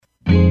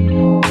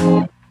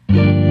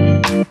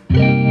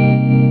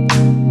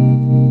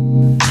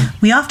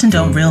We often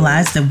don't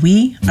realize that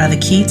we are the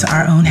key to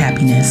our own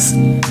happiness,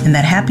 and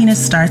that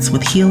happiness starts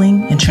with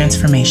healing and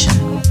transformation.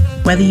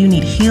 Whether you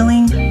need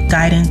healing,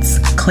 guidance,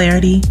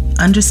 clarity,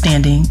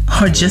 understanding,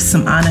 or just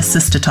some honest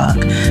sister talk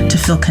to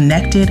feel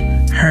connected,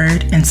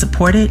 heard, and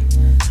supported,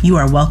 you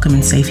are welcome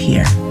and safe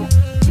here.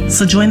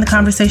 So join the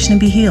conversation and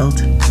be healed.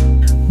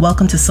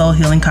 Welcome to Soul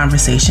Healing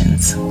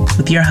Conversations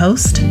with your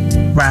host,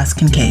 Roz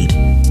Kincaid.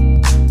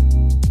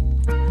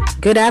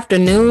 Good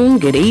afternoon,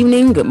 good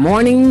evening, good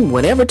morning,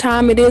 whatever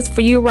time it is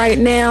for you right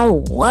now.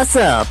 What's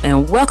up?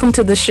 And welcome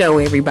to the show,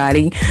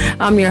 everybody.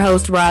 I'm your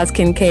host, Roz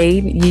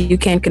Kincaid. You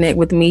can connect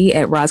with me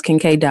at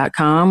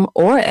rozkincaid.com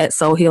or at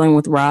Soul Healing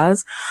with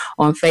Roz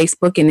on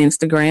Facebook and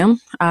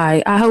Instagram.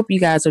 I hope you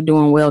guys are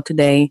doing well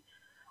today.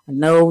 I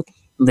know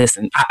things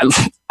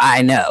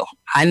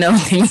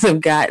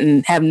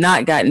have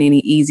not gotten any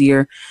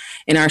easier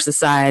in our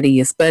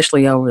society,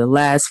 especially over the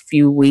last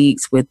few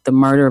weeks with the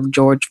murder of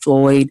George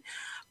Floyd,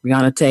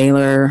 Breonna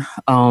Taylor,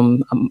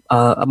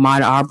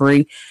 Ahmaud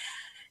Arbery,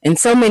 and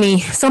so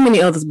many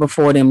others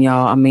before them,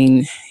 y'all. I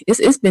mean,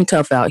 it's been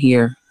tough out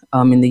here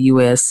in the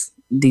U.S.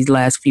 these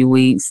last few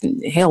weeks,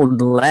 hell,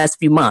 the last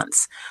few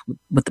months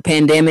with the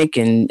pandemic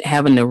and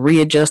having to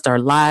readjust our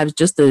lives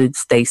just to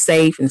stay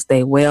safe and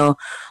stay well.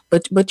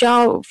 But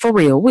y'all, for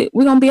real, we're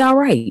gonna be all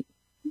right.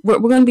 We're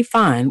gonna be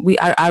fine.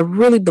 I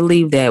really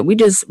believe that we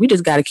just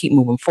got to keep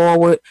moving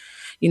forward.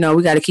 You know,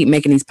 we got to keep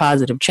making these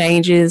positive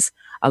changes.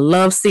 I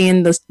love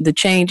seeing the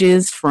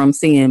changes from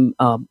seeing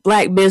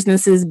Black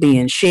businesses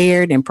being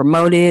shared and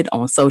promoted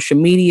on social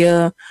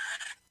media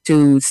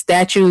to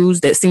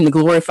statues that seem to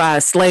glorify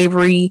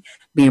slavery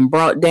being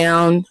brought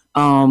down,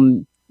 all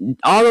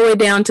the way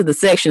down to the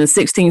section of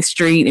 16th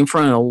Street in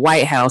front of the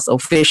White House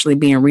officially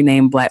being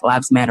renamed Black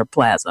Lives Matter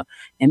Plaza.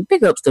 And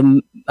big ups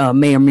to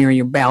Mayor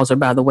Muriel Bowser,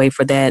 by the way,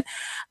 for that.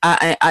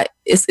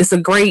 It's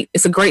a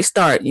great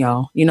start,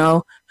 y'all. You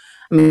know,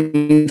 I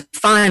mean,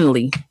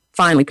 finally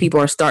people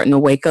are starting to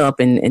wake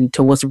up and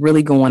to what's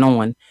really going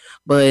on.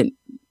 But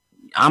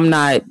I'm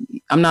not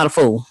a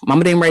fool.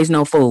 Mama didn't raise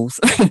no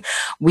fools.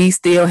 We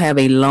still have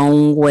a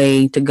long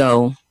way to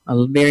go,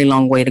 a very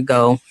long way to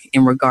go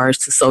in regards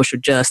to social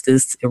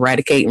justice,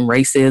 eradicating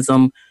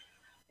racism,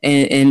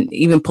 and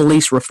even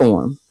police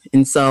reform.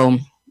 And so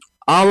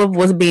all of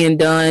what's being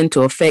done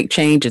to affect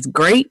change is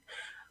great.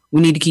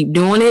 We need to keep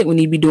doing it. We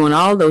need to be doing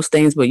all those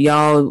things. But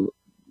y'all,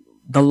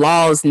 the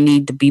laws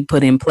need to be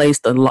put in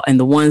place, and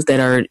the ones that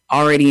are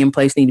already in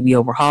place need to be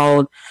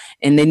overhauled,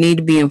 and they need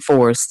to be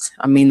enforced.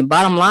 I mean, the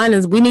bottom line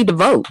is we need to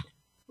vote.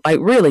 Like,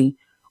 really,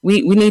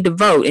 we need to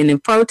vote. And in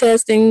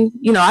protesting,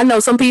 you know, I know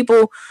some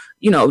people,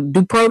 you know,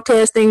 do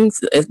protesting.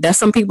 That's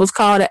some people's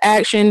call to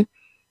action,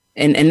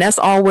 and that's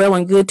all well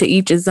and good, to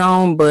each his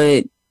own.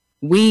 But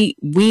we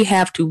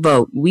have to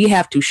vote. We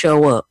have to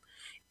show up.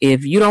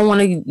 If you don't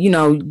want to, you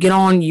know, get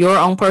on your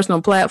own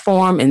personal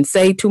platform and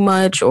say too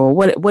much or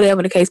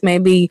whatever the case may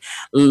be,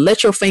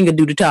 let your finger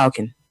do the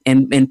talking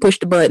and push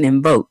the button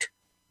and vote.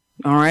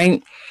 All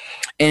right.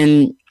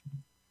 And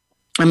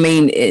I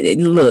mean,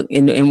 look,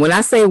 and when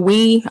I say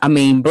we, I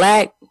mean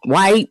black,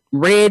 white,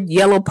 red,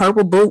 yellow,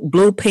 purple,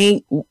 blue,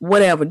 pink,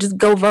 whatever. Just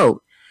go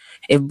vote.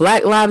 If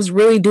Black lives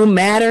really do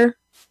matter,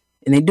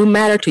 and they do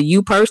matter to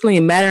you personally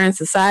and matter in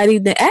society,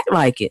 then act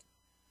like it.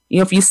 You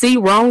know, if you see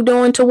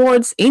wrongdoing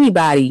towards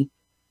anybody,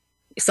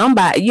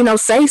 somebody, you know,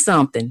 say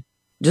something.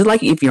 Just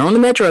like if you're on the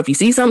metro, if you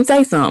see something,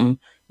 say something.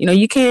 You know,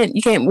 you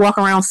can't walk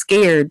around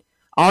scared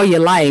all your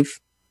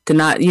life to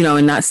not, you know,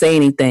 and not say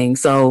anything.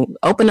 So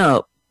open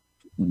up,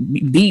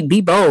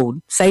 be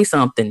bold, say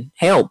something,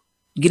 help,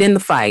 get in the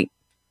fight.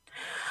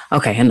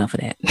 Okay, enough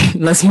of that.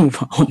 Let's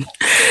move on.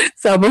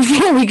 So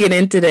before we get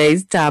into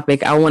today's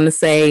topic, I want to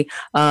say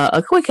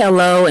a quick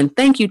hello and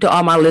thank you to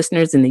all my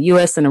listeners in the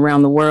U.S. and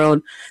around the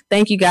world.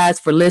 Thank you guys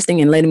for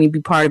listening and letting me be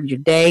part of your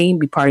day,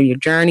 be part of your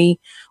journey,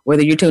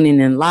 whether you're tuning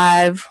in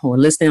live or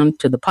listening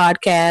to the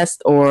podcast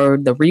or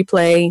the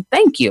replay.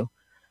 Thank you.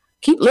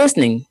 Keep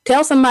listening.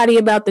 Tell somebody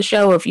about the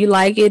show if you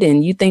like it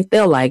and you think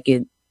they'll like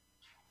it.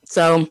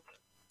 So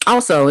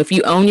also, if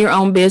you own your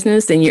own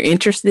business and you're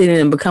interested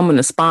in becoming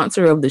a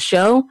sponsor of the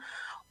show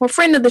or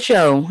friend of the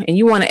show and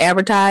you want to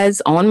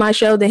advertise on my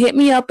show, then hit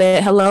me up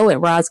at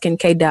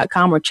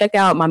hello@rozkincaid.com or check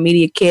out my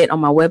media kit on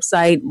my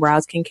website,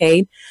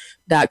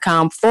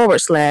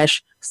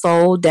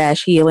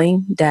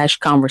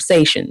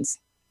 rozkincaid.com/soul-healing-conversations.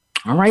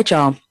 All right,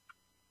 y'all.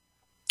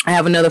 I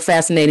have another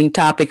fascinating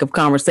topic of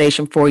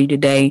conversation for you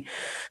today.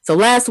 So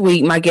last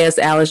week, my guest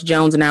Alice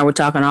Jones and I were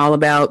talking all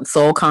about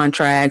soul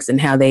contracts and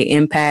how they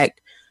impact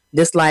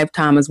this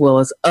lifetime as well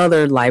as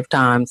other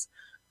lifetimes.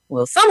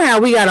 Well, somehow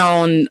we got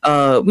on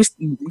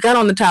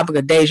the topic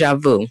of deja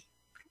vu.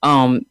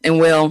 And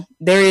well,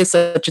 there is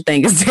such a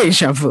thing as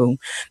deja vu.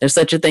 There's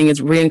such a thing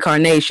as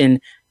reincarnation.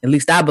 At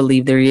least I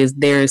believe there is.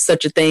 There is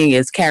such a thing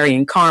as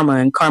carrying karma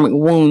and karmic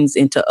wounds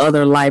into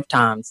other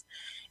lifetimes.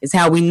 It's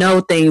how we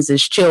know things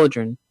as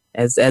children.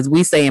 As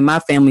we say in my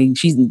family,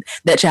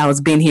 that child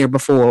has been here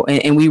before,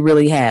 and we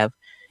really have.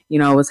 You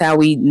know, it's how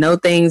we know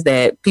things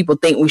that people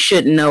think we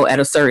shouldn't know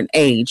at a certain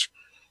age.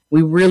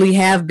 we really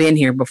have been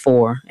here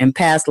before, and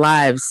past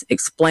lives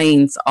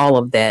explains all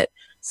of that.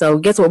 So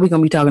guess what we're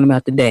going to be talking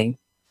about today?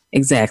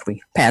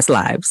 Exactly, past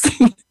lives.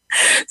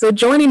 So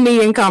joining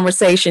me in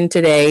conversation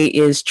today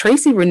is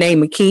Tracy Renee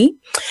McKee.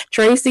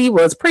 Tracy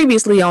was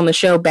previously on the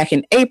show back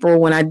in April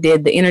when I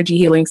did the energy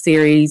healing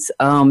series.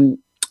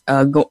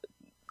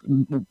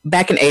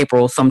 Back in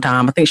April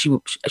sometime. I think she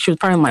was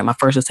probably like my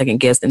first or second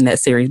guest in that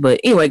series.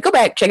 But anyway, go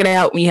back, check it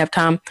out when you have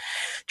time.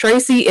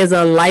 Tracy is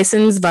a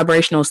licensed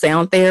vibrational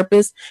sound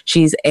therapist.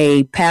 She's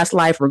a past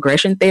life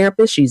regression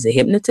therapist. She's a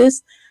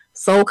hypnotist,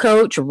 soul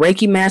coach,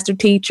 Reiki master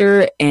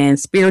teacher, and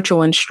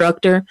spiritual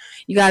instructor.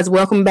 You guys,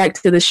 welcome back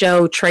to the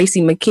show,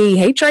 Tracy McKee.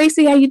 Hey,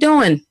 Tracy, how you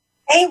doing?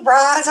 Hey,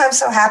 Roz, I'm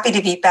so happy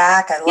to be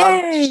back. I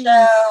love the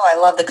show. I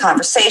love the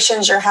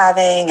conversations you're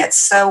having. It's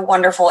so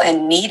wonderful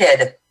and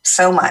needed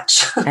so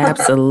much.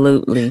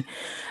 Absolutely.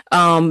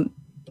 So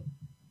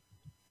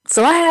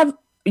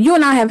you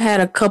and I have had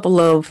a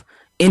couple of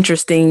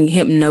interesting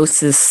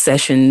hypnosis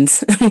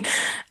sessions.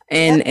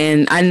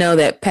 And I know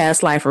that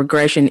past life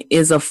regression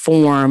is a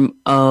form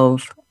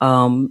of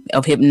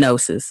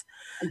hypnosis.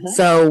 Mm-hmm.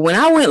 So when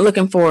I went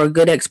looking for a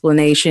good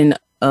explanation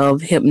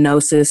of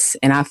hypnosis,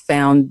 and I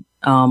found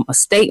a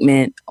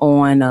statement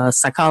on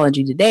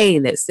Psychology Today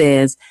that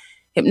says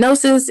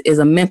hypnosis is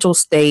a mental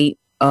state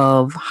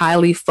of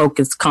highly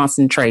focused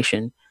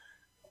concentration,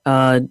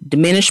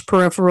 diminished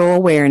peripheral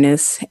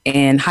awareness,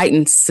 and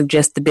heightened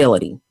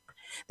suggestibility.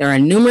 There are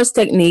numerous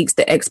techniques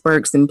that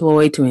experts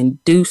employ to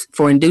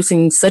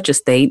inducing such a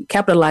state.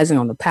 Capitalizing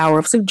on the power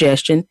of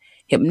suggestion,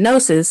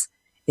 hypnosis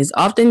is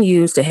often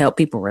used to help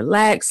people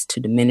relax,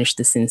 to diminish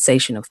the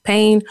sensation of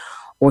pain,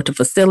 or to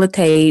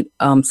facilitate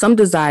some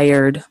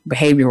desired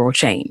behavioral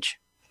change.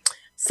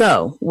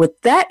 So, with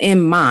that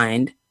in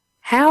mind,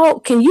 how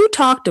can you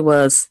talk to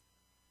us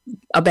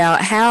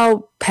about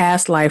how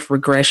past life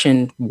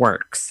regression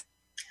works?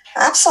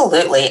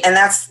 Absolutely, and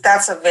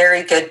that's a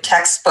very good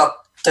textbook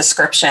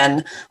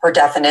description or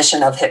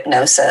definition of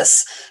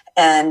hypnosis.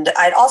 And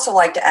I'd also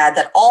like to add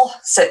that all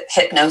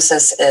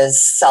hypnosis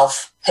is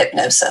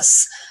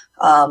self-hypnosis.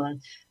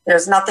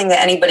 There's nothing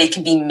that anybody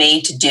can be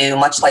made to do,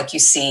 much like you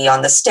see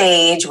on the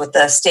stage with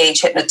the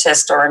stage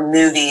hypnotist or in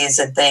movies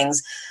and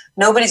things.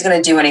 Nobody's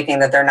going to do anything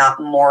that they're not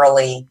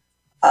morally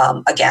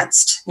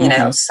against, you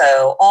know.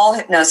 So all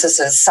hypnosis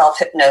is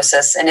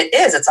self-hypnosis, and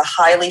it's a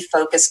highly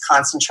focused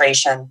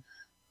concentration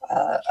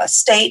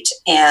state,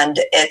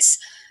 and it's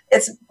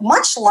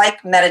much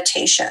like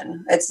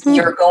meditation.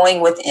 You're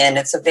going within.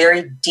 It's a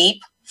very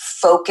deep,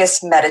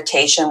 focused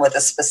meditation with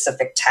a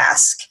specific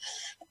task.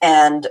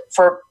 And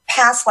for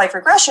past life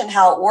regression,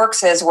 how it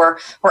works is we're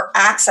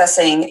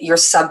accessing your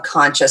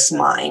subconscious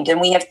mind. And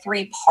we have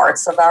three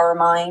parts of our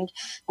mind.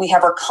 We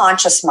have our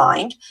conscious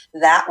mind,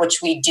 that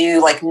which we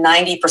do like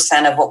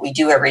 90% of what we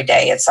do every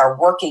day. It's our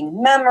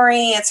working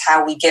memory. It's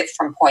how we get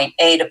from point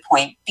A to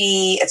point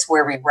B. It's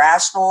where we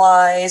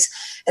rationalize.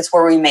 It's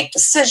where we make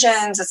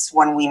decisions. It's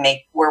what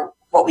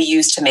we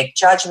use to make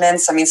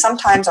judgments. I mean,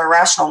 sometimes our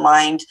rational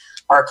mind,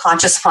 our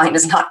conscious mind,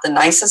 is not the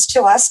nicest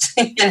to us.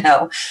 You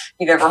know,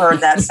 you've ever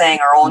heard that saying,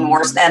 our own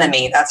worst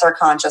enemy. That's our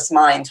conscious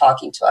mind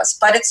talking to us,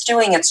 but it's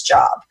doing its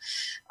job.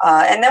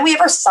 And then we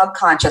have our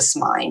subconscious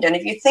mind. And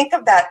if you think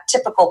of that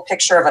typical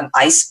picture of an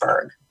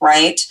iceberg,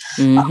 right?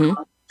 Mm-hmm.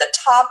 The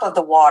top of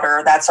the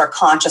water, that's our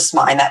conscious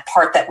mind, that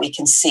part that we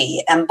can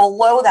see. And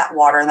below that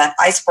water, and that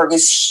iceberg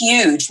is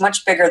huge,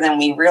 much bigger than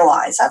we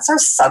realize. That's our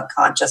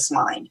subconscious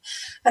mind.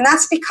 And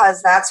that's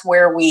because that's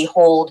where we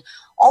hold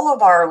all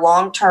of our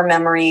long-term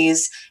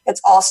memories.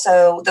 It's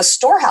also the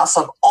storehouse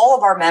of all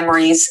of our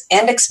memories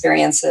and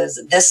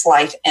experiences, this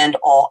life and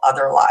all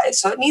other lives.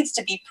 So it needs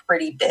to be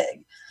pretty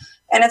big.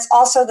 And it's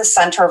also the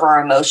center of our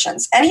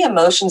emotions. Any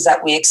emotions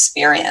that we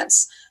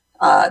experience,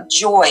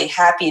 joy,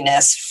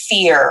 happiness,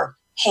 fear,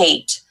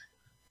 hate,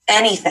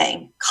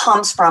 anything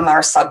comes from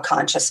our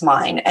subconscious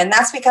mind. And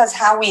that's because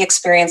how we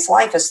experience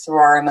life is through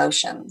our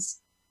emotions.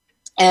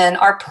 And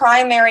our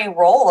primary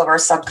role of our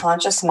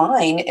subconscious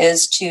mind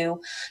is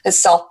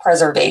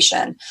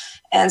self-preservation.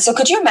 And so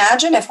could you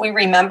imagine if we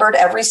remembered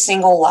every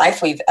single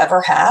life we've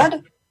ever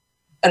had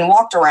and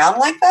walked around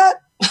like that?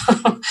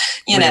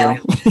 You know,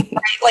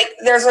 right?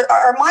 Like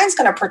our mind's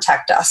going to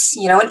protect us,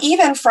 you know, and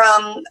even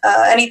from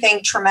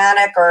anything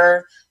traumatic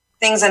or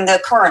things in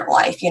the current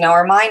life, you know,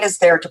 our mind is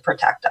there to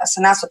protect us.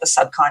 And that's what the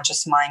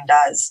subconscious mind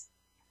does.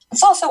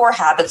 It's also where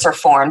habits are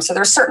formed. So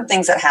there's certain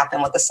things that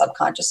happen with the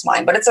subconscious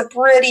mind, but it's a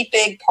pretty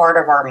big part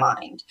of our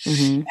mind.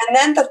 Mm-hmm. And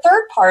then the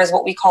third part is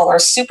what we call our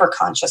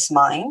superconscious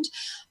mind,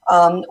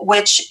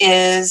 which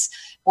is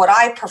what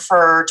I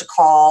prefer to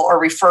call or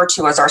refer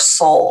to as our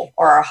soul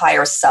or our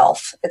higher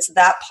self. It's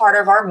that part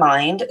of our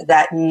mind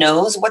that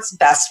knows what's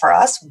best for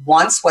us,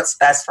 wants what's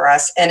best for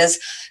us, and is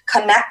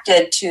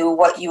connected to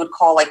what you would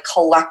call like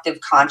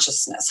collective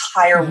consciousness,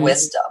 higher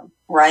wisdom,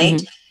 right?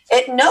 Mm-hmm.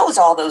 It knows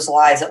all those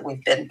lives that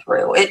we've been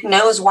through. It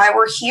knows why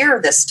we're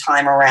here this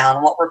time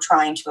around, what we're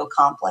trying to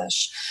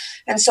accomplish.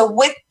 And so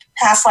with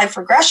past life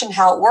regression,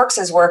 how it works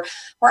is we're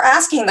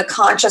asking the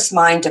conscious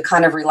mind to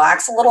kind of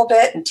relax a little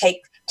bit and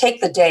take take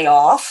the day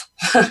off,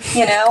 or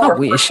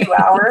for a few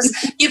hours.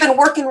 You've been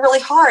working really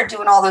hard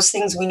doing all those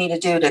things we need to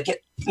do to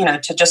get,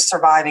 to just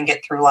survive and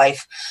get through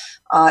life.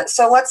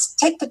 So let's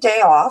take the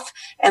day off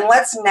and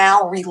let's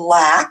now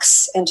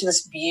relax into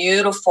this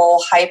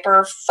beautiful,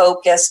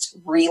 hyper-focused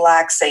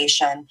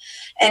relaxation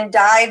and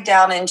dive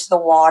down into the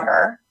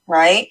water,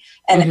 right?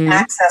 And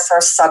access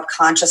our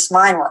subconscious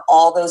mind where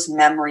all those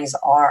memories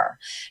are.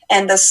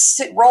 And the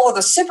role of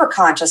the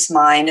superconscious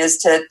mind is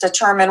to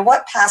determine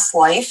what past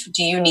life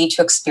do you need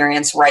to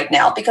experience right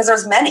now? Because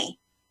there's many,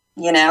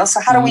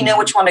 So how do we know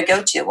which one to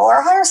go to? Well,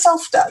 our higher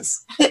self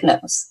does. It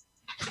knows.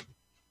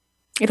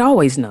 It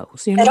always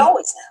knows. It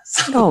always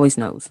knows. It always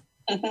knows.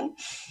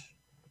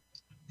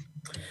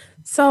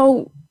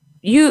 So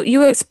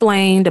you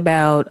explained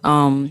about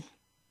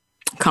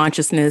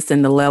consciousness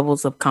and the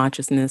levels of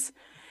consciousness.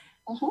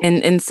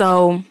 And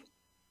so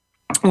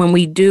when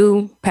we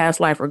do past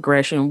life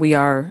regression,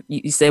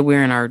 you said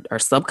we're in our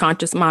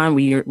subconscious mind.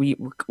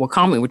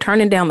 We're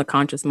turning down the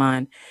conscious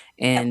mind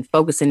and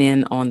focusing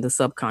in on the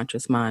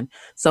subconscious mind.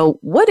 So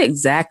what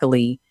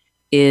exactly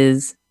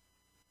is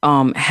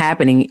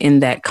happening in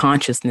that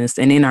consciousness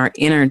and in our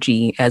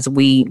energy as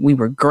we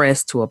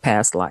regress to a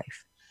past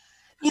life?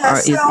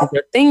 Yeah,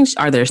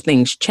 are there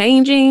things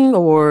changing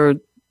or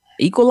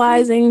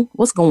equalizing?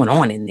 What's going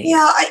on in there?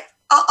 Yeah,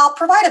 I'll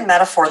provide a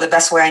metaphor the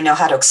best way I know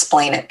how to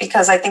explain it,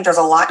 because I think there's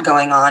a lot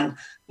going on,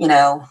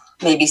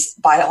 maybe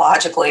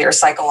biologically or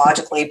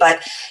psychologically,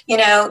 but,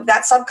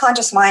 that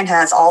subconscious mind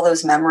has all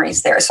those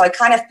memories there. So I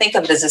kind of think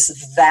of it as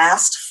this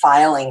vast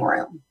filing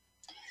room.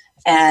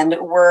 And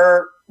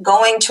we're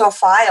going to a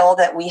file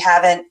that we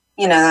haven't,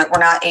 that we're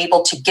not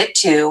able to get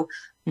to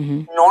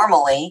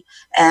normally.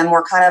 And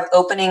we're kind of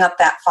opening up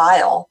that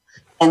file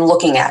and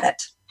looking at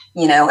it,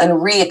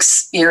 and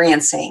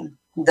re-experiencing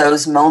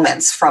those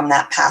moments from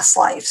that past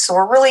life. So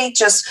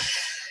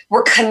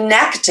we're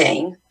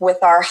connecting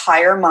with our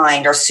higher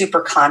mind, our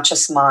super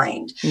conscious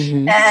mind.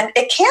 And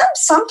it can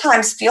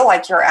sometimes feel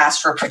like you're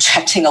astral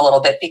projecting a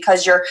little bit,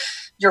 because your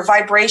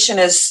vibration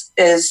is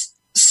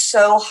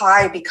so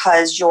high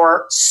because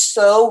you're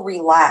so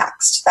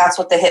relaxed. That's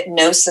what the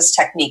hypnosis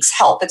techniques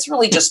help. It's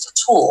really just a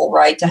tool,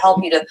 right? To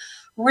help you to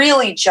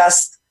really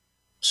just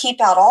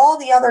keep out all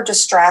the other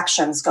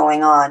distractions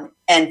going on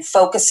and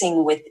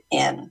focusing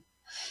within.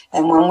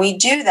 And when we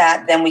do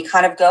that, then we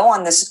kind of go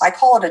on this, I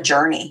call it a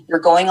journey. You're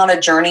going on a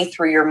journey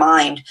through your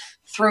mind,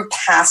 through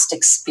past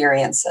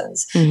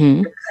experiences.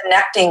 You're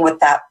connecting with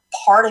that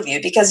part of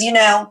you because,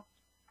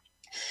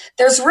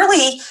 there's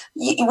really,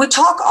 we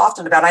talk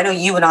often about, I know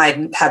you and I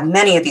have had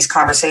many of these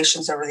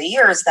conversations over the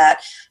years,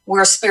 that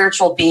we're a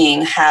spiritual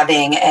being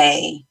having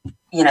a,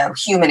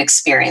 human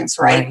experience,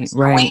 right?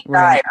 Right.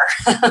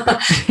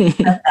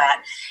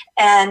 That.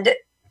 And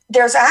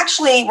there's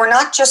actually,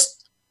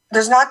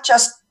 there's not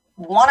just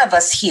one of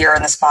us here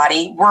in this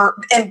body. We're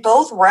in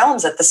both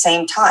realms at the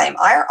same time.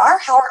 Our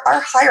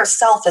higher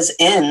self is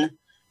in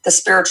the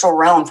spiritual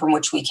realm from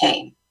which we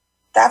came.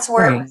 That's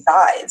where it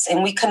resides,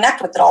 and we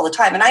connect with it all the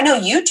time. And I know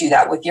you do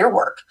that with your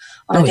work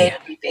on a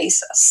day-to-day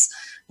basis,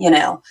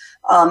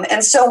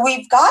 And so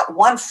we've got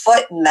one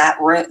foot in that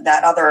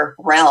other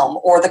realm,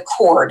 or the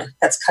cord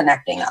that's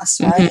connecting us,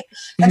 right?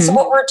 And so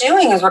what we're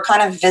doing is we're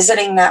kind of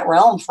visiting that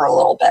realm for a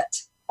little bit.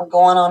 We're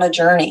going on a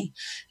journey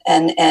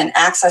and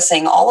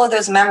accessing all of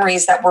those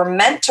memories that we're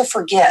meant to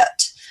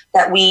forget,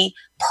 that we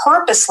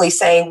purposely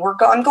say,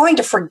 I'm going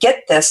to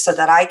forget this so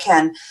that I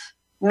can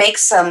make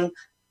some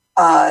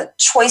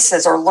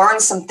choices or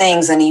learn some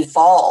things and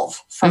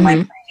evolve from my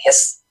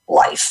previous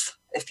life,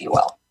 if you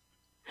will.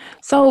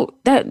 So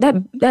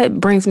that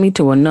brings me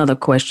to another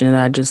question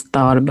that I just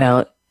thought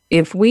about.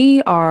 If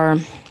we are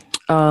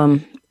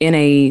in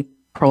a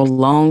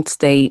prolonged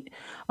state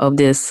of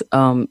this,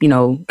 kind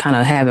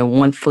of having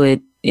one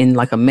foot in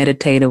like a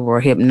meditative or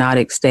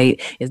hypnotic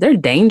state, is there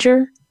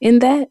danger in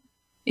that,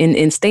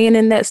 in staying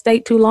in that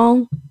state too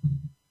long?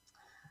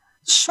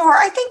 Sure,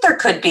 I think there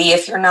could be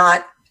if you're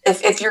not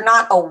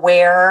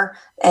aware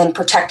and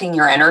protecting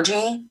your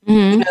energy.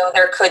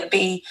 There could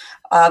be,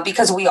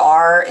 because we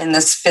are in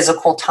this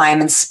physical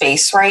time and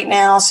space right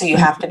now. So you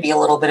have to be a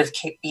little bit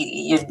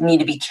you need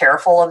to be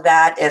careful of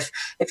that if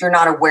you're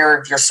not aware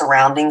of your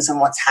surroundings and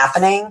what's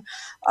happening.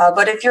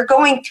 But if you're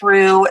going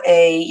through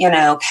a,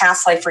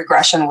 past life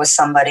regression with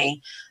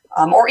somebody,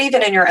 or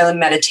even in your own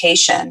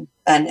meditation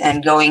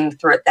and going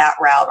through it that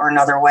route or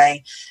another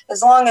way,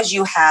 as long as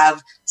you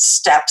have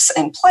steps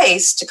in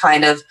place to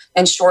kind of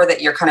ensure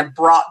that you're kind of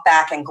brought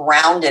back and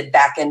grounded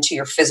back into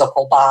your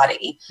physical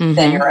body,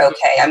 then you're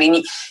okay. I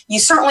mean, you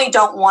certainly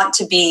don't want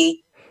to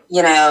be,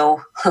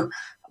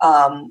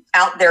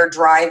 out there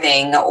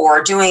driving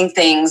or doing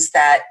things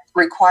that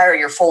require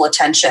your full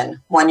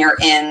attention when you're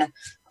in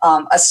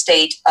a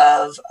state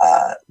of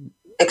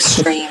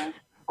extreme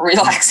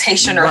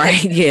relaxation or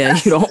right. Yeah,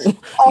 you don't.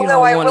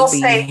 Although I will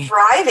say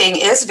driving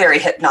is very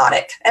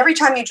hypnotic. Every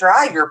time you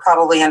drive, you're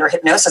probably under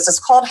hypnosis. It's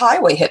called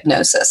highway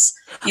hypnosis.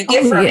 You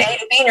get from A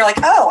to B and you're like,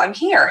 oh, I'm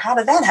here. How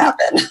did that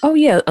happen? Oh,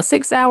 yeah. A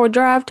 6-hour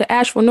drive to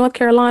Asheville, North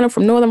Carolina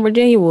from Northern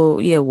Virginia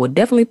will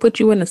definitely put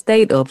you in a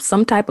state of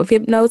some type of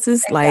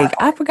hypnosis. Exactly. Like,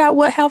 I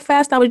forgot how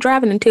fast I was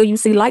driving until you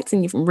see lights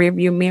in your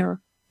rearview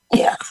mirror.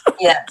 Yes.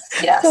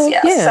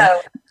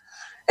 So,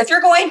 if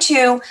you're going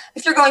to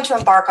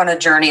embark on a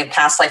journey of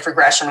past life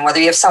regression, whether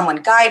you have someone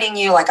guiding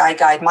you, like I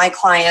guide my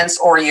clients,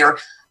 or you're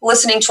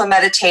listening to a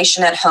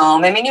meditation at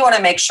home, I mean, you want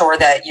to make sure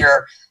that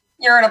you're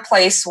in a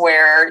place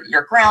where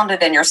you're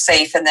grounded and you're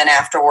safe, and then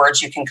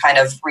afterwards you can kind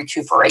of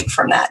recuperate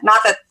from that.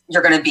 Not that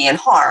you're going to be in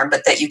harm,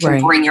 but that you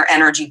can bring your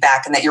energy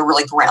back and that you're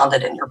really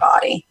grounded in your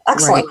body.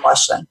 Excellent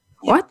question.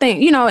 Well, I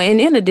think,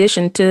 and in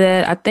addition to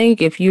that, I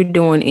think if you're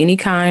doing any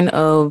kind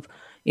of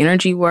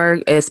energy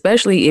work,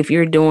 especially if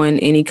you're doing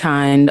any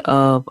kind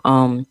of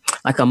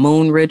like a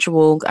moon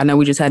ritual. I know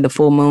we just had the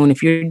full moon.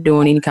 If you're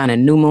doing any kind of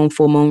new moon,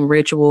 full moon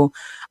ritual,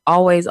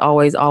 always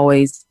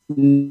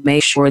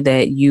make sure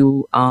that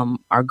you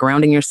are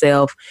grounding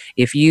yourself.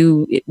 If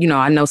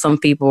I know some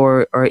people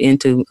are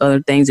into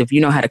other things. If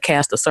you know how to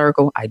cast a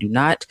circle, I do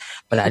not,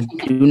 but I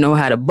do know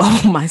how to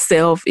bowl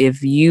myself.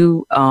 If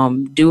you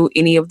do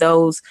any of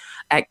those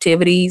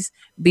activities,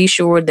 be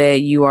sure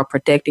that you are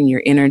protecting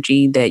your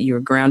energy, that you're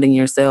grounding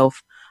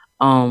yourself.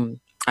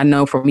 I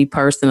know for me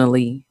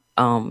personally,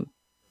 I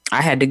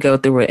had to go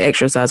through an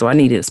exercise where I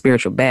needed a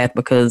spiritual bath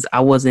because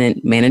I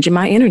wasn't managing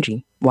my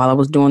energy while I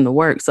was doing the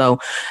work. So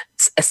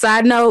a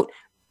side note,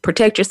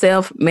 protect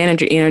yourself,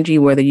 manage your energy,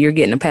 whether you're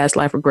getting a past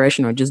life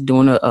regression or just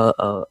doing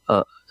a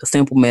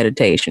simple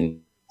meditation.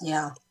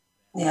 Yeah.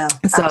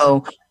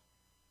 So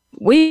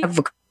we have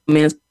a couple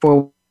minutes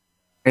before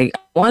break. I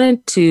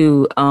wanted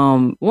to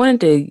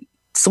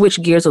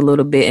switch gears a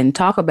little bit and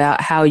talk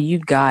about how you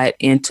got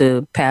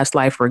into past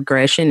life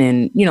regression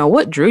and,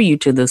 what drew you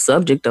to the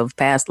subject of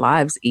past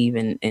lives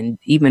even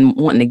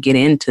wanting to get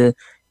into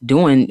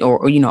doing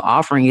or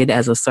offering it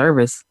as a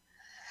service.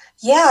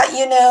 Yeah,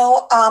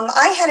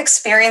 I had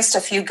experienced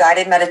a few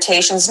guided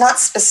meditations, not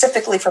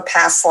specifically for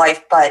past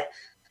life, but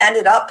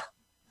ended up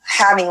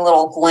having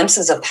little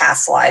glimpses of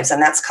past lives.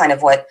 And that's kind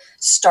of what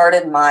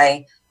started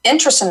my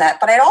interest in that.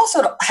 But I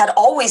also had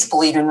always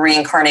believed in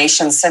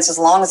reincarnation since as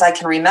long as I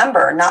can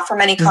remember, not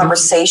from any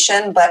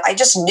conversation, but I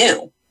just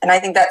knew. And I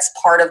think that's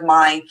part of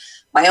my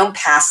own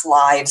past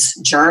lives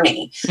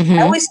journey.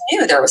 I always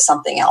knew there was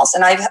something else.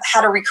 And I've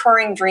had a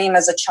recurring dream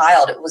as a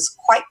child. It was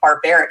quite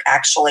barbaric,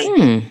 actually.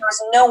 There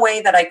was no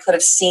way that I could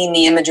have seen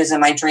the images in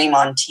my dream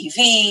on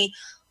TV,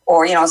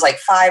 or, I was like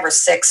 5 or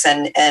 6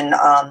 and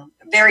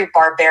very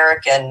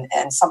barbaric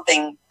and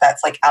something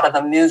that's like out of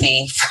a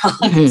movie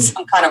from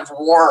some kind of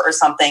war or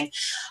something.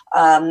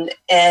 And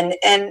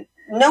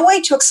no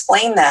way to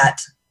explain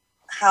that,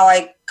 how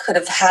I could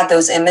have had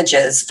those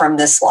images from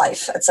this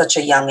life at such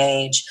a young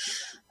age.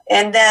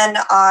 And then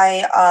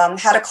I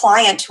had a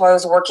client who I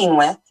was working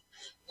with,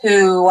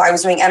 who I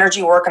was doing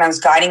energy work, and I was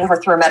guiding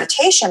her through a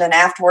meditation. And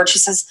afterwards she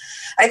says,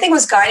 I think I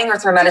was guiding her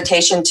through a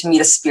meditation to meet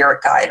a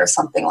spirit guide or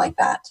something like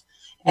that.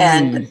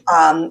 And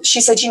she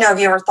said, have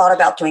you ever thought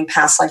about doing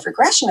past life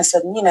regression? I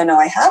said, no,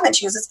 I haven't.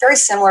 She goes, it's very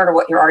similar to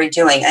what you're already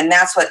doing. And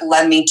that's what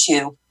led me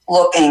to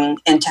looking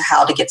into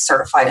how to get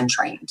certified and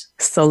trained.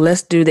 So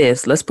let's do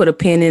this. Let's put a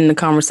pin in the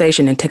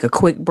conversation and take a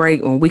quick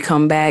break. When we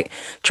come back,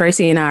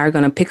 Tracy and I are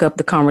going to pick up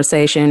the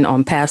conversation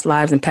on past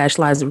lives and past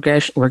lives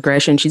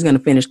regression. She's going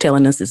to finish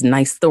telling us this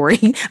nice story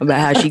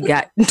about how she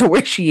got to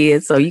where she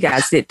is. So you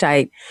guys sit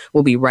tight.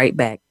 We'll be right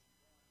back.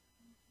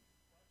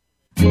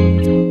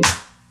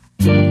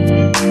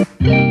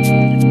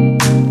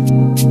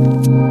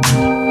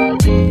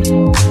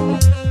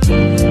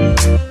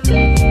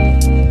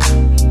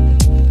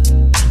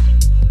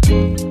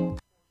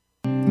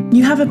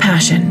 You have a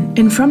passion,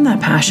 and from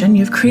that passion,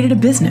 you've created a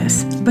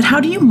business. But how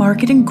do you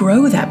market and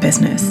grow that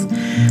business?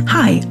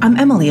 Hi, I'm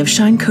Emily of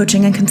Shine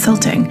Coaching and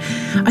Consulting.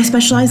 I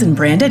specialize in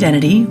brand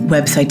identity,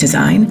 website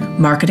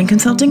design, marketing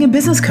consulting, and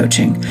business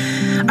coaching.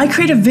 I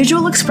create a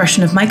visual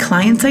expression of my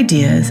clients'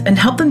 ideas and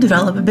help them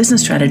develop a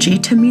business strategy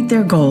to meet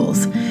their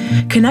goals.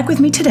 Connect with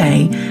me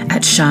today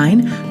at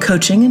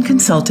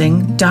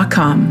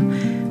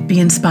shinecoachingandconsulting.com. Be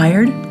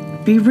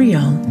inspired, be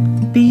real,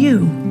 be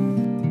you.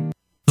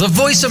 The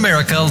Voice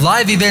America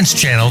Live Events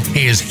channel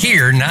is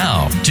here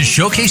now to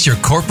showcase your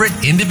corporate,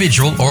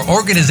 individual, or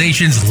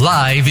organization's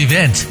live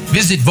event.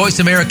 Visit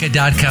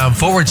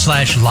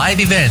voiceamerica.com/live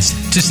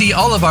events to see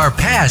all of our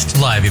past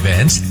live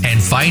events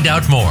and find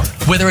out more.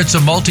 Whether it's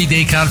a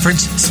multi-day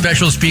conference,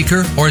 special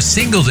speaker, or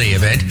single-day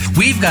event,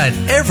 we've got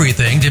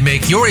everything to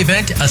make your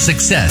event a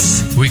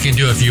success. We can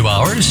do a few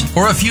hours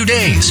or a few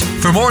days.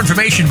 For more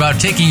information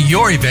about taking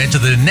your event to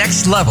the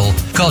next level,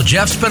 call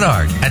Jeff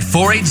Spinard at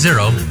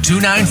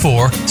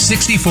 480-294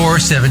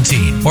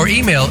 480-294-6417 or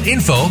email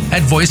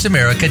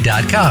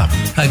info@voiceamerica.com.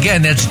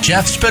 Again, that's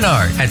Jeff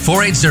Spinard at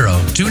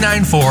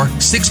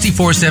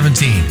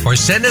 480-294-6417 or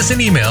send us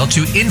an email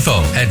to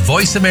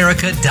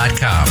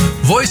info@voiceamerica.com.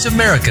 Voice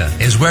America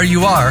is where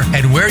you are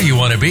and where you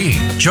want to be.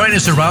 Join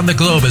us around the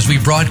globe as we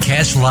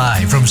broadcast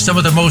live from some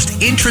of the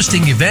most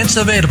interesting events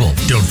available.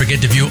 Don't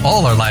forget to view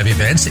all our live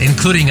events,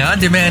 including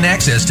on-demand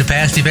access to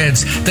past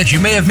events that you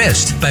may have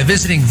missed by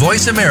visiting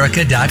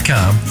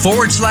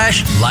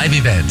voiceamerica.com/live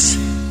events.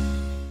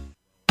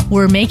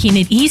 We're making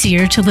it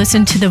easier to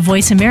listen to the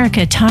Voice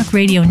America Talk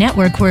Radio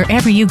Network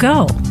wherever you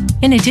go.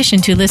 In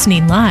addition to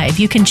listening live,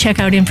 you can check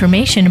out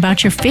information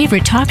about your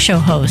favorite talk show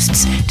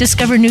hosts,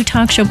 discover new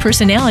talk show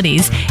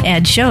personalities,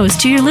 add shows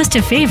to your list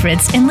of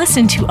favorites, and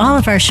listen to all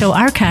of our show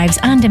archives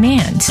on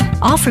demand,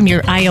 all from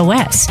your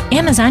iOS,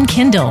 Amazon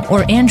Kindle,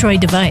 or Android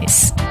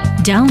device.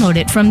 Download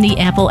it from the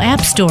Apple App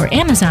Store,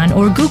 Amazon,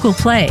 or Google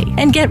Play,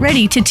 and get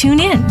ready to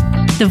tune in.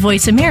 The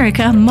Voice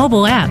America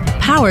mobile app,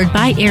 powered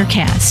by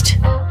Aircast.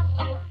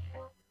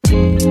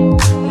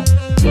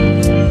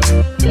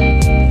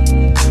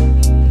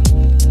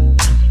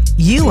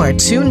 You are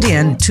tuned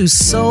in to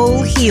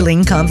Soul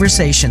Healing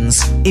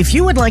Conversations. If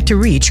you would like to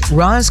reach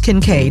Roz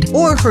Kincaid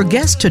or her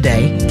guest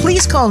today,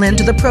 please call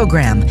into the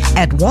program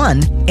at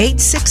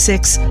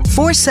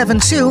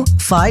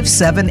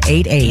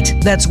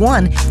 1-866-472-5788. That's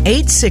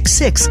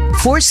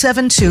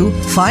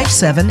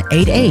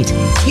 1-866-472-5788.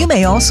 You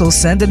may also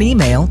send an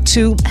email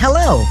to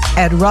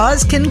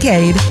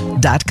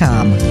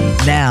hello@rozkincaid.com.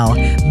 Now,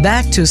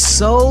 back to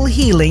Soul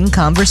Healing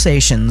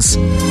Conversations.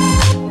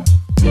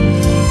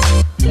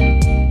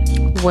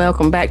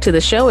 Welcome back to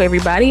the show,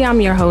 everybody. I'm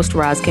your host,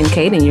 Roz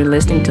Kincaid, and you're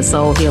listening to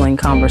Soul Healing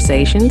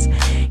Conversations.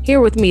 Here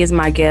with me is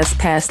my guest,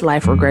 past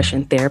life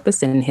regression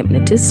therapist and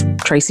hypnotist,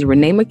 Tracy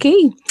Renee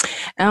McKee.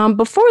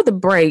 Before the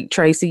break,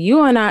 Tracy,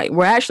 you and I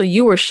were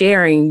you were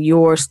sharing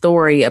your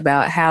story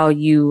about how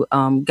you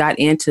got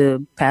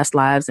into past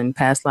lives and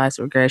past lives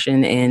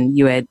regression, and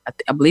you had,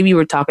 I believe you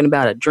were talking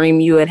about a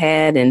dream you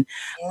had, and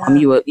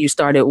you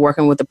started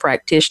working with a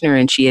practitioner,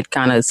 and she had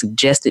kind of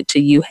suggested to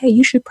you, hey,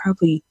 you should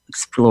probably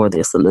explore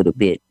this a little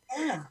bit.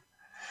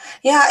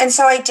 Yeah, and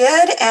so I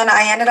did, and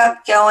I ended up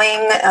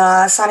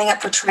signing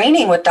up for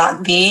training with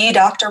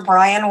Dr.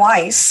 Brian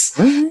Weiss.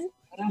 Mm-hmm.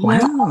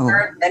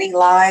 Wow. Many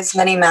lives,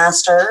 many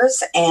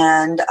masters,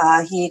 and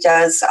he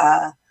does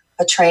a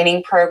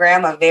training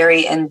program, a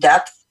very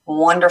in-depth,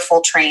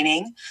 wonderful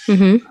training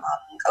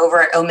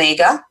over at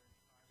Omega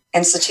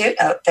Institute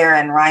out there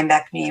in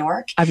Rhinebeck, New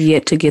York. I've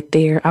yet to get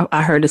there.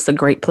 I heard it's a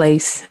great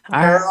place.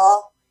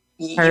 Girl,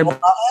 you will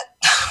love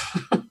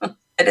it.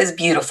 It is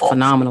beautiful.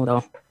 Phenomenal,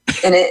 though.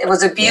 And it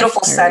was a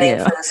beautiful setting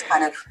for this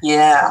kind of,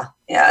 a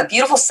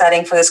beautiful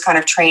setting for this kind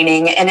of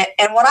training. And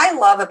what I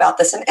love about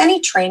this, and any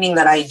training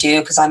that I do,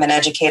 because I'm an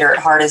educator at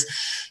heart, is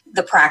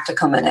the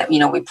practicum in it. You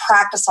know, we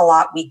practice a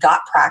lot. We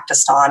got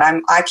practiced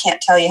on. I can't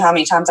tell you how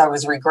many times I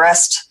was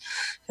regressed.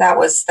 That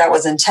was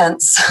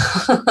intense,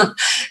 and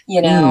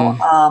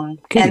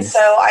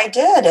so I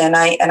did, and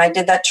I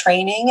did that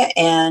training,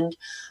 and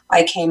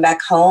I came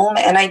back home,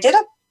 and I did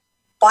a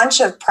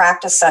bunch of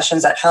practice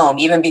sessions at home,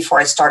 even before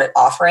I started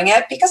offering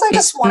it, because I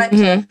just wanted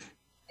to.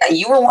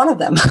 You were one of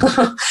them,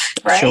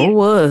 right? Sure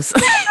was.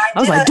 I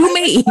was like, do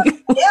me.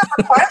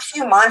 For quite a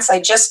few months,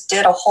 I just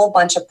did a whole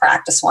bunch of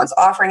practice ones,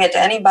 offering it to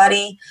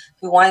anybody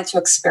who wanted to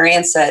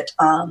experience it.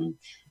 And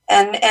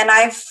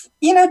I've,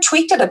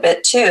 tweaked it a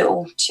bit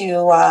too,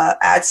 to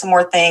add some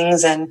more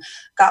things, and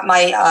got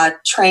my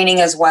training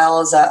as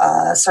well as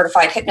a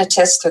certified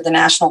hypnotist through the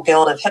National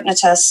Guild of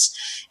Hypnotists,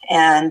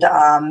 and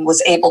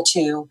was able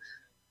to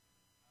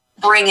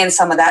bring in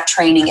some of that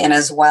training in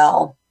as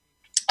well.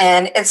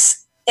 And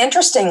it's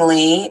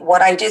interestingly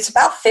what I do. It's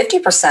about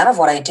 50% of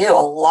what I do. A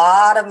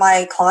lot of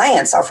my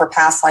clients are for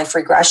past life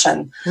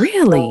regression.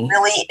 Really? There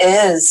really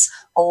is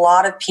a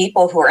lot of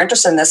people who are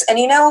interested in this. And,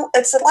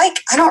 it's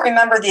like, I don't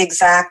remember the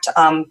exact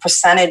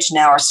percentage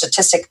now or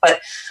statistic, but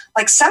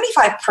like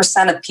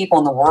 75% of people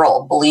in the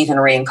world believe in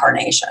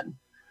reincarnation.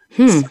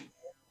 So,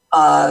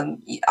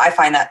 I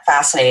find that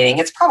fascinating.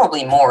 It's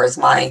probably more, as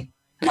my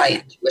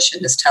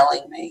intuition is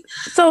telling me.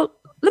 So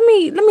let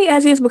me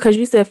ask you this, because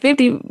you said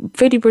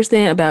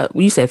 50% about,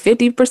 you said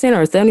 50%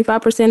 or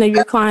 75% of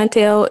your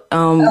clientele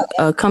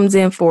comes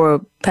in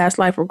for past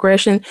life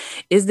regression.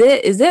 Is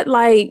that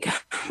like,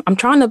 I'm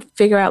trying to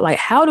figure out, like,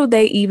 how do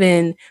they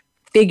even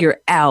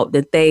figure out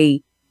that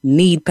they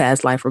need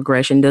past life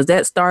regression? Does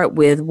that start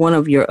with one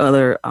of your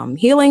other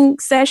healing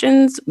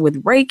sessions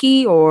with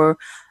Reiki, or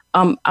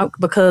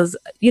because,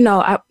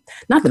 not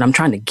that I'm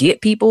trying to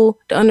get people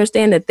to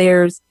understand that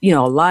there's, a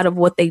lot of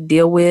what they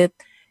deal with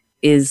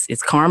is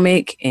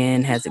karmic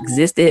and has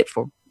existed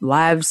for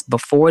lives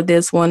before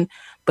this one.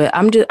 But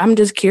I'm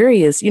just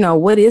curious,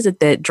 what is it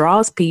that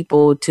draws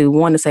people to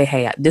want to say,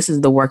 hey, this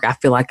is the work I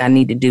feel like I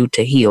need to do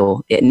to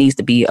heal? It needs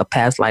to be a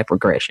past life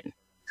regression.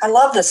 I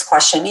love this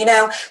question.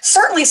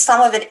 Certainly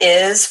some of it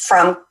is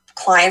from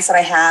clients that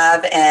I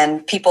have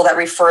and people that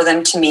refer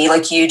them to me,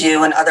 like you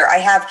do, and I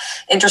have,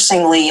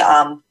 interestingly,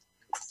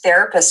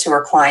 therapists who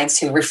are clients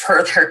who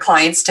refer their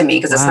clients to me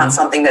because it's not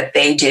something that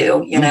they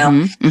do, you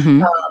know?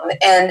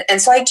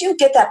 And so I do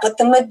get that, but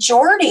the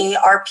majority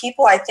are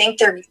people, I think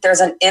there's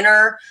an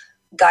inner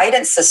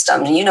guidance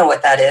system. You know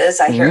what that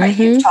is. I hear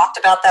you've talked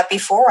about that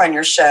before on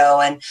your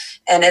show. And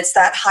it's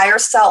that higher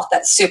self,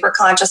 that super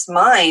conscious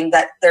mind,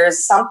 that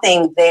there's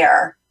something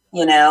there,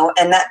 you know,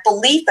 and that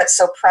belief that's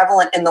so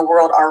prevalent in the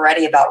world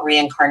already about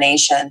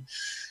reincarnation.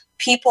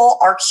 People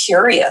are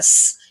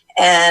curious.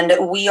 And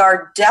we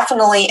are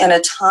definitely in a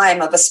time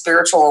of a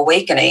spiritual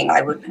awakening.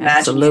 I would imagine.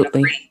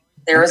 Absolutely.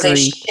 There is a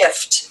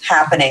shift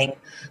happening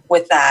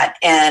with that.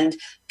 And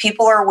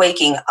people are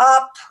waking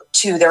up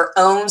to their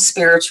own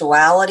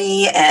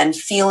spirituality and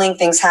feeling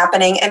things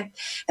happening. And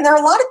there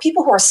are a lot of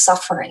people who are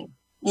suffering,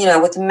 you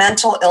know, with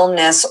mental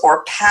illness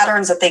or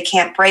patterns that they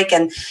can't break.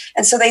 And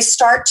so they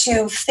start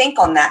to think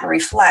on that and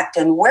reflect.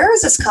 And where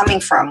is this coming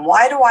from?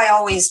 Why do I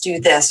always do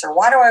this? Or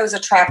why do I always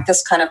attract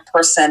this kind of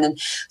person? And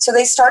so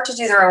they start to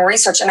do their own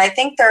research. And I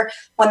think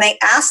when they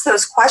ask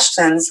those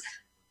questions,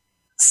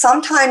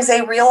 sometimes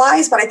they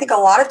realize, but I think a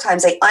lot of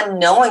times they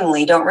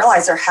unknowingly don't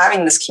realize they're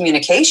having this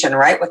communication,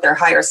 right, with their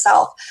higher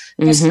self.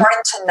 You're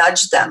starting to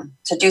nudge them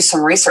to do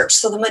some research.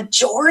 So the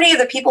majority of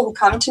the people who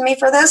come to me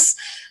for this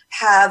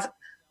have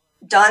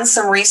done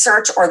some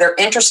research or they're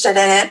interested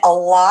in it. A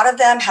lot of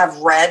them have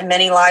read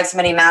Many Lives,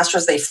 Many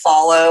Masters. They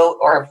follow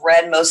or have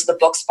read most of the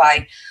books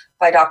by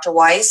Dr.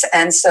 Weiss.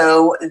 And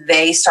so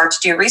they start to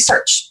do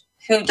research.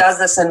 Who does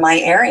this in my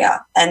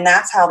area? And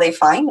that's how they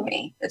find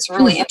me. It's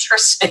really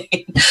interesting,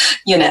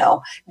 you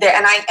know.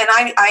 And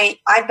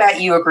I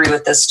bet you agree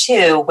with this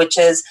too, which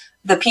is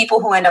the people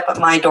who end up at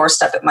my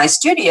doorstep at my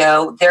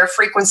studio, their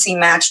frequency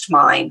matched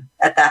mine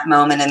at that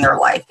moment in their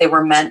life. They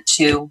were meant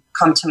to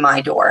come to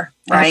my door,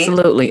 right?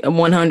 Absolutely,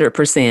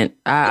 100%.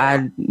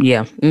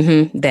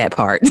 That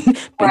part.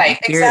 Right,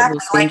 exactly.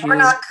 Like we're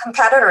not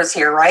competitors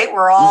here, right?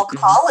 We're all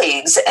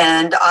colleagues,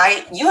 and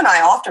you and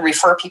I often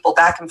refer people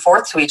back and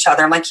forth to each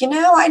other. I'm like, you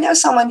know, I know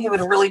someone who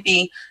would really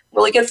be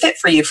really good fit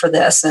for you for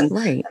this, and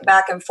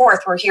back and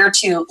forth. We're here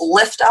to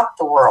lift up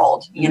the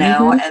world, you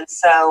know, and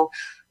so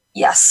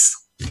yes.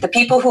 The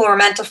people who are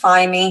meant to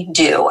find me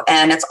do,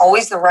 and it's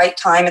always the right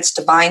time. It's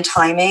divine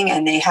timing,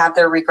 and they have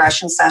their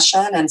regression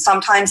session, and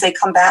sometimes they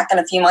come back in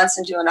a few months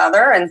and do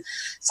another, and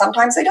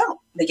sometimes they don't.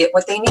 They get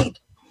what they need.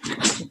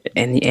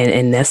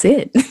 And that's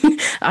it.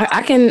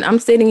 I'm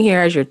sitting here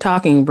as you're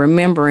talking,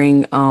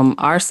 remembering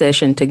our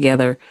session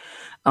together,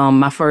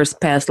 my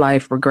first past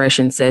life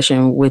regression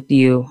session with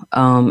you.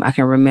 I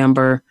can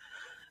remember.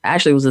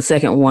 Actually, it was the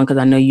second one because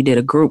I know you did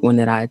a group one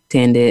that I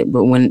attended.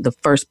 But when the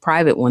first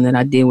private one that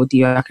I did with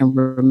you, I can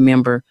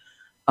remember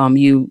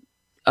you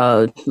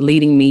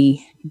leading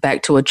me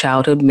back to a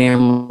childhood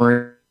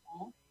memory,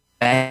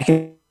 back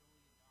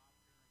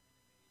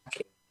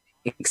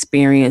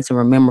experience and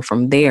remember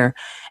from there.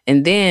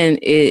 And then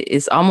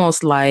it's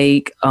almost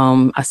like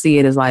I see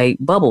it as like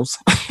bubbles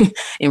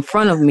in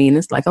front of me, and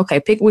it's like, okay,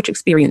 pick which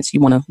experience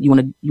you want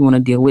to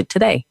deal with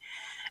today.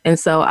 And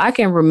so I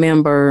can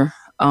remember.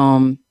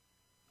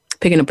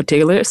 Picking a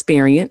particular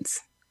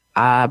experience.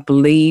 I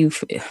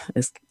believe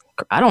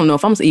I don't know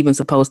if I'm even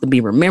supposed to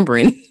be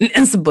remembering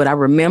this, but I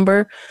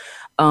remember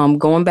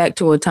going back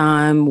to a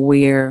time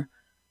where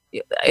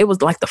it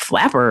was like the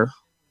flapper.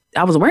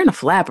 I was wearing a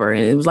flapper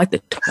and it was like the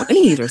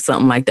 20s or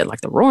something like that,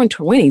 like the roaring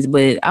 20s,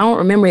 but I don't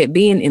remember it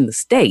being in the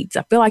States.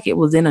 I feel like it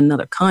was in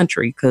another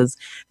country because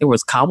there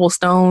was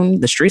cobblestone.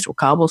 The streets were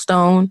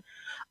cobblestone.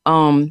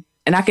 And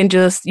I can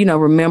just,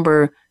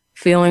 remember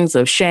feelings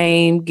of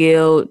shame,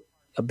 guilt,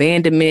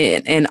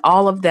 abandonment, and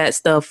all of that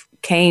stuff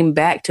came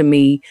back to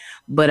me.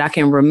 But I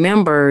can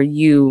remember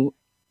you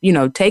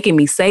taking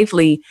me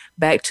safely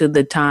back to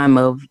the time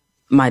of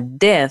my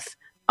death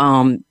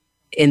in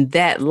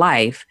that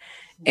life.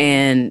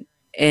 And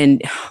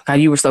God,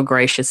 you were so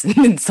gracious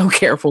and so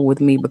careful with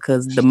me,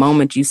 because the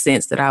moment you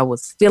sensed that I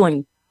was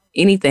feeling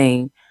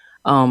anything,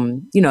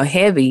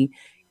 heavy,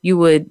 you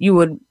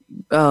would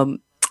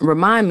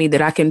remind me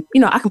that I can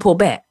pull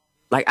back.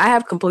 Like I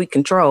have complete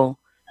control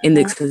in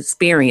this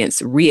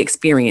experience,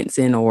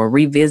 re-experiencing or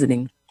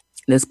revisiting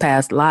this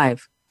past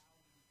life.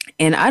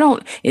 And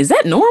is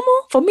that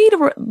normal for me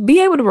to be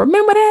able to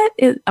remember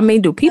that?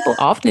 Do people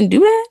often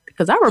do that?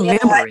 Because I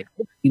remember it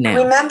now.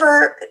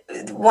 Remember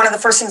one of the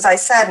first things I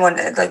said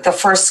when, like, the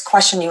first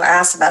question you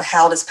asked about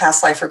how does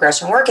past life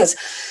regression work is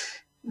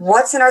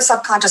what's in our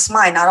subconscious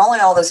mind, not only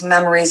all those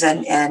memories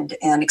and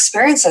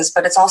experiences,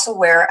 but it's also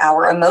where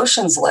our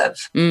emotions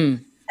live.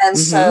 And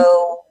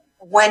so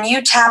when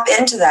you tap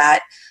into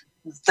that,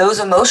 those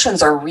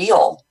emotions are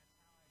real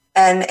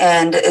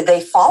and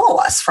they follow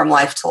us from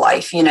life to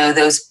life.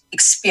 Those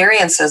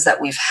experiences that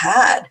we've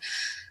had.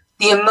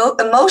 The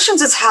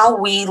emotions is how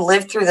we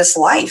live through this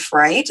life,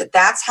 right?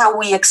 That's how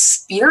we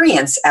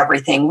experience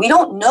everything. We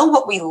don't know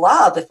what we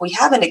love if we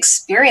haven't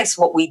experienced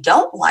what we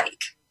don't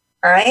like,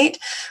 right?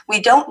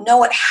 We don't know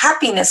what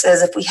happiness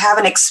is if we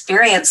haven't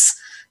experienced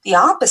the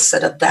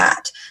opposite of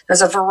that.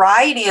 There's a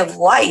variety of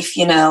life,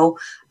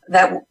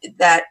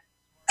 that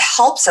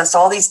helps us,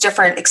 all these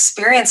different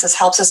experiences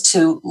helps us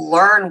to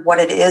learn what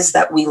it is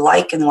that we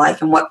like in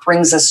life and what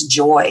brings us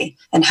joy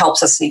and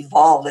helps us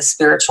evolve as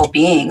spiritual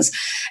beings.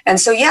 And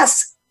so,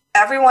 yes,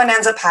 everyone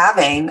ends up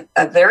having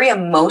a very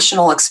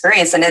emotional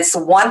experience. And it's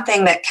the one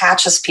thing that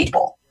catches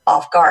people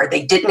off guard.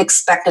 They didn't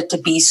expect it to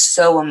be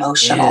so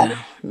emotional.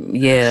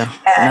 Yeah,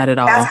 not at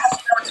all. That's how you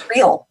know it's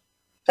real,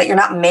 that you're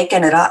not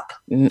making it up.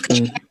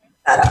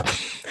 That up.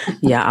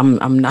 Yeah,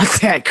 I'm not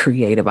that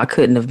creative. I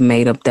couldn't have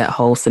made up that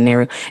whole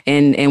scenario.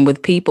 And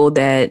with people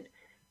that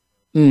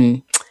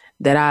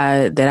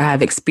I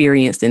have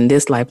experienced in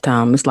this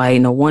lifetime, it's like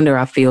no wonder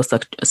I feel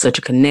such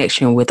a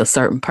connection with a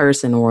certain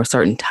person or a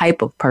certain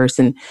type of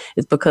person.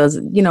 It's because,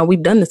 you know,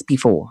 we've done this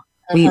before.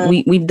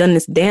 We've done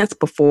this dance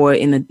before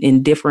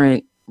in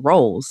different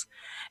roles.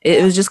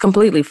 It was just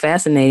completely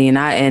fascinating.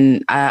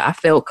 I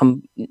felt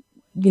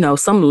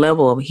some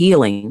level of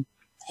healing.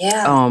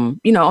 Yeah. On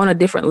a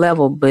different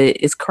level, but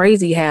it's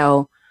crazy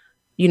how,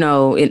 in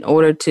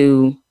order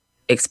to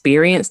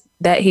experience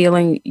that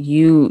healing,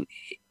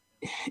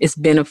 it's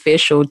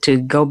beneficial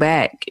to go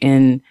back.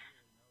 And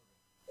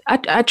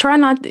I try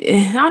not,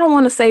 I don't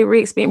want to say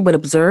re-experience, but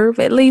observe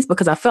at least,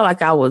 because I felt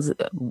like I was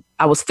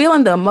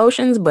feeling the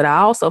emotions, but I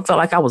also felt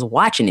like I was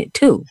watching it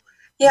too.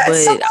 Yeah. But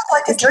it's somewhat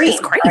like a dream.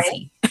 It's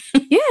crazy.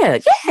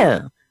 Right?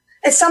 Yeah.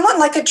 It's somewhat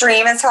like a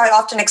dream. It's how I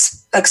often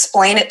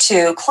explain it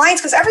to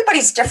clients, because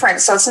everybody's different.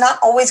 So it's not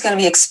always going to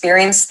be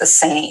experienced the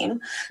same.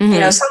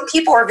 Mm-hmm. Some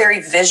people are very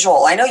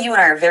visual. I know you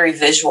and I are very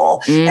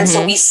visual. Mm-hmm. And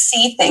so we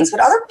see things, but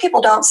other people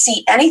don't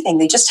see anything.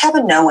 They just have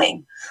a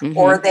knowing,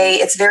 or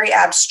it's very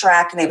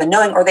abstract and they have a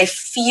knowing, or they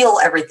feel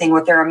everything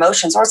with their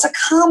emotions, or it's a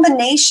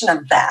combination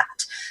of that,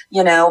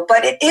 but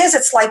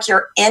it's like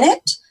you're in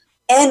it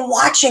and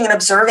watching and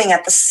observing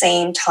at the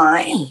same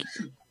time.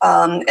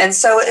 And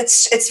so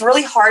it's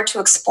really hard to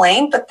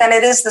explain, but then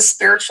it is the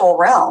spiritual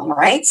realm,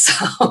 right?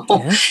 So,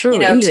 that's true.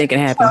 Anything can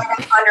happen.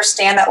 To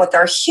understand that with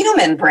our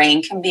human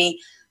brain can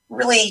be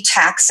really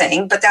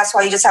taxing, but that's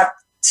why you just have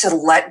to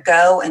let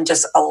go and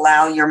just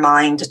allow your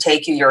mind to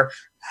take you, your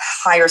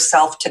higher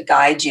self to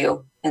guide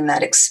you in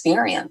that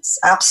experience.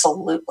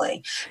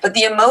 Absolutely. But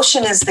the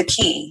emotion is the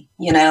key,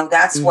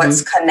 that's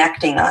what's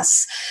connecting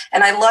us.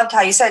 And I loved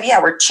how you said,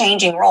 we're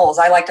changing roles.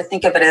 I like to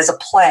think of it as a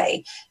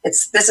play.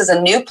 This is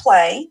a new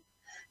play.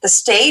 The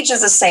stage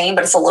is the same,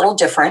 but it's a little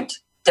different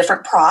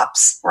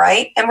props,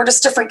 right? And we're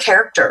just different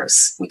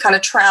characters. We kind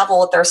of travel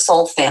with our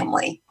soul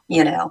family,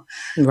 Right.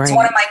 It's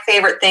one of my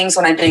favorite things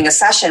when I'm doing a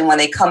session, when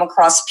they come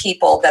across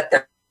people that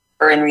they're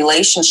in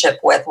relationship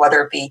with,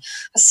 whether it be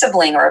a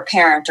sibling or a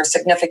parent or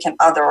significant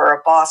other or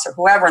a boss or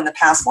whoever in the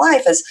past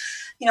life, is,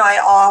 I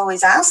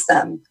always ask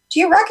them, do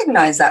you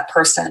recognize that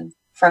person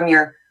from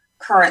your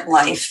current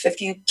life?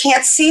 If you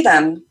can't see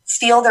them,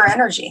 feel their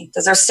energy.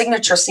 Does their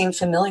signature seem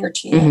familiar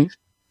to you? Mm-hmm.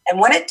 And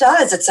when it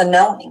does, it's a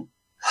knowing.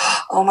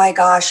 Oh my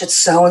gosh, it's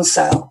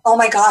so-and-so. Oh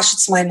my gosh,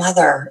 it's my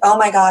mother. Oh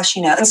my gosh,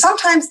 and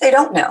sometimes they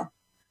don't know.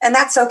 And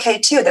that's okay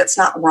too. That's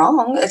not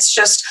wrong. It's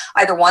just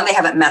either one, they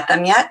haven't met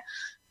them yet.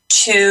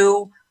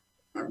 Two,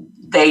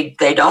 maybe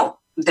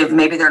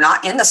they're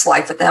not in this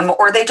life with them,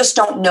 or they just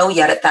don't know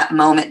yet at that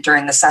moment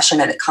during the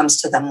session, and it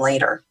comes to them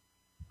later.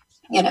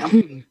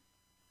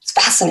 It's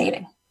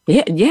fascinating.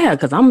 Yeah,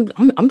 because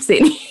I'm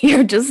sitting here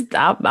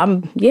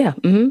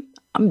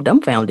I'm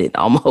dumbfounded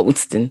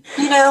almost, and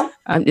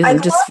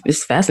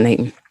it's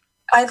fascinating.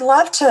 I'd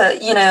love to,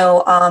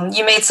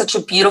 you made such a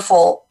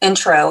beautiful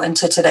intro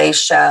into today's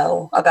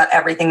show about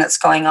everything that's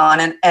going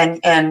on,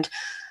 and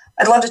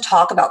I'd love to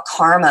talk about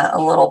karma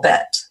a little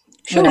bit,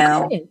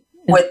 Sure,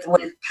 with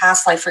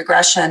past life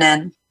regression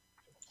and,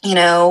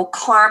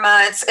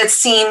 karma.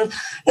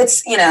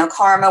 It's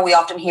karma. We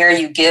often hear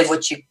you give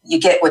what you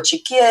get what you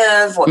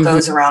give, what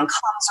goes around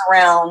comes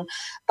around.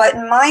 But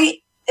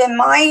in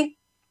my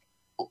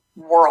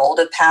world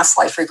of past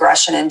life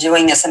regression and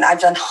doing this, and I've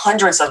done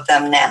hundreds of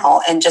them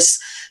now, and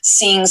just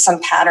seeing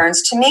some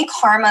patterns, to me,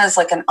 karma is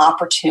like an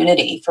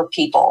opportunity for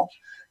people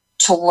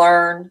to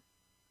learn,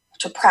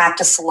 to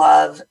practice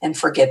love and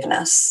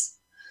forgiveness.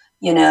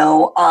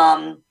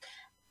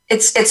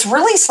 It's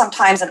really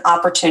sometimes an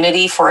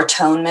opportunity for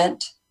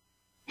atonement,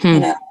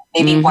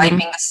 maybe wiping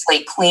the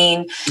slate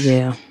clean.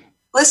 Yeah.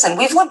 Listen,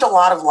 we've lived a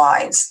lot of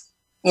lives,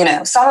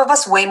 some of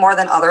us way more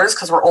than others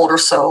because we're older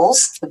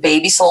souls, the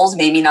baby souls,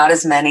 maybe not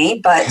as many,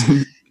 but,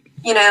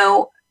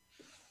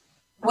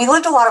 we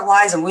lived a lot of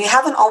lives and we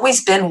haven't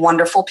always been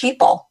wonderful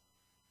people.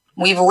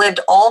 We've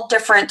lived all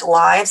different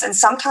lives. And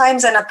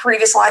sometimes in a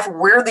previous life,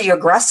 we're the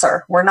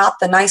aggressor. We're not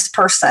the nice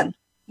person,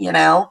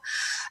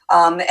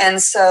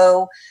 and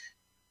so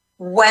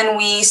when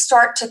we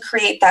start to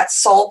create that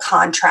soul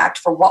contract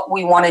for what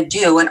we want to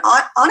do, and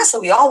honestly,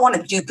 we all want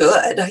to do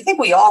good. I think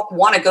we all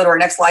want to go to our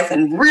next life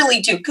and really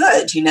do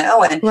good,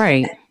 and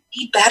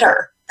be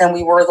better than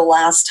we were the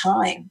last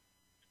time.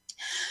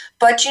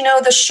 But,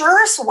 the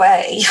surest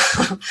way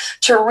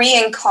to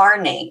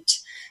reincarnate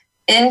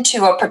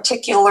into a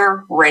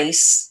particular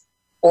race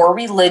or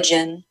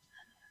religion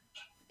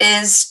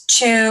is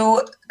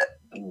to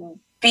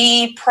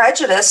be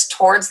prejudiced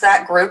towards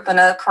that group in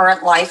a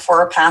current life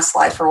or a past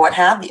life or what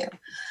have you.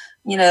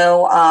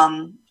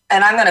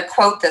 And I'm going to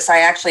quote this. I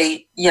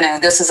actually,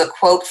 this is a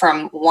quote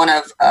from one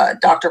of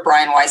Dr.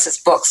 Brian Weiss's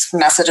books,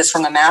 Messages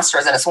from the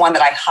Masters, and it's one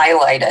that I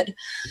highlighted.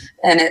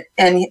 And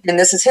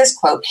this is his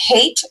quote: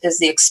 "Hate is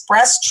the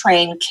express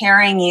train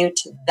carrying you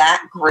to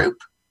that group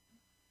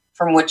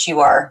from which you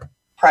are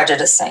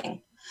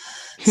prejudicing."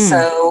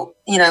 So,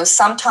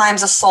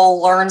 sometimes a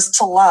soul learns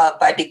to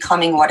love by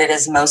becoming what it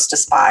is most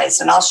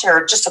despised. And I'll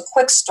share just a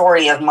quick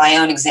story of my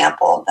own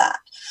example of that.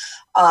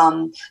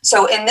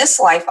 So in this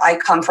life, I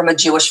come from a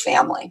Jewish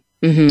family.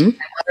 Mm-hmm.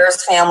 My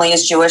mother's family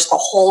is Jewish. The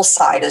whole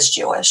side is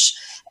Jewish.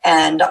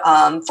 And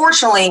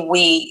fortunately,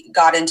 we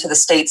got into the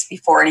States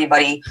before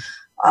anybody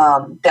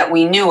that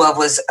we knew of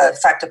was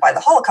affected by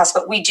the Holocaust.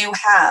 But I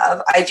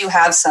do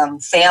have some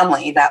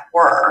family that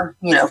were,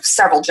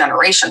 several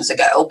generations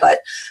ago, but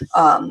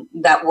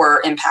that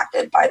were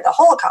impacted by the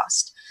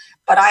Holocaust.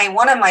 But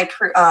one of my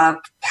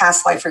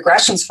past life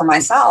regressions for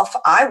myself,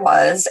 I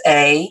was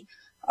a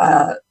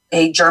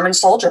German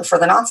soldier for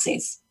the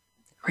Nazis.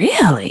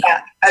 Really?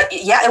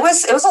 Yeah, it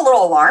was a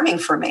little alarming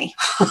for me,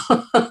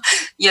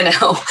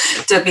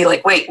 to be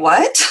like, wait,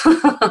 what?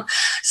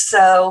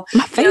 So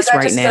my face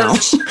right now.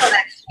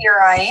 That here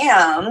I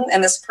am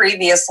in this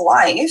previous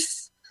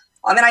life.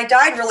 I mean, I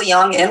died really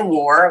young in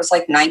war. I was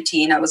like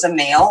 19. I was a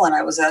male, and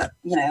I was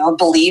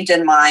believed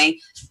in my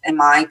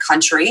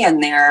country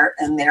and their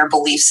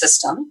belief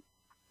system.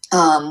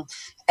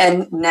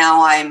 And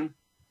now I'm,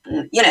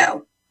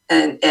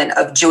 and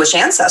of Jewish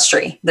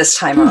ancestry this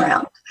time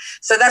around.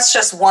 So that's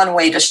just one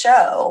way to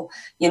show,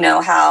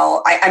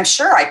 how I'm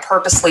sure I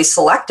purposely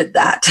selected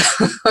that.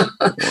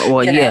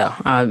 Well, yeah,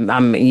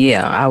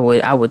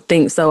 I would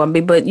think so. I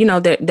mean, but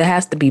there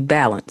has to be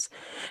balance,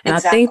 and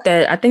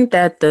exactly. I think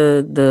that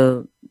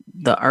the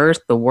earth,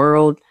 the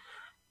world,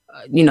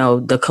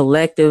 the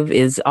collective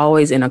is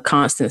always in a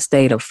constant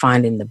state of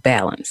finding the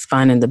balance,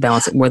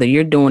 whether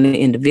you're doing it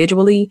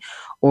individually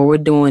or we're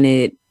doing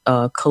it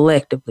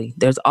collectively.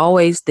 There's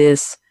always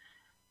this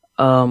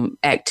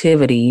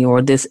activity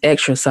or this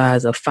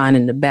exercise of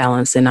finding the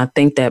balance, and I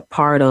think that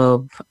part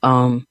of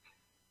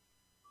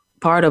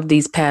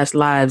these past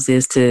lives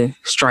is to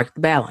strike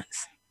the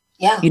balance.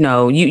 Yeah,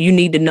 you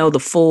need to know the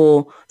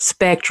full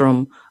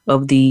spectrum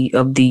of the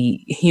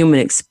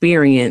human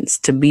experience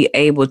to be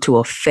able to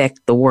affect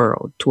the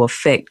world, to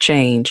affect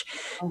change,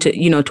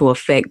 to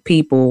affect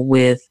people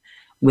with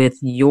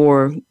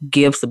your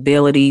gifts,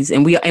 abilities,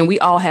 and we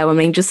all have. I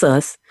mean, just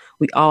us.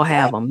 We all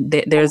have them.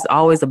 There's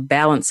always a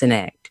balancing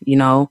act.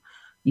 You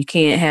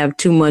can't have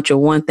too much of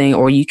one thing,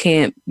 or you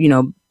can't,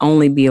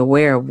 only be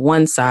aware of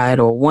one side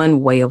or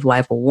one way of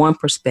life or one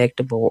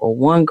perspective or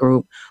one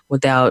group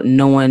without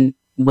knowing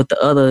what the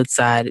other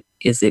side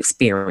is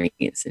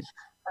experiencing.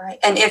 Right.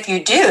 And if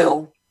you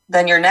do,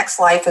 then your next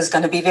life is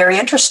going to be very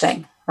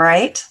interesting,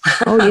 right?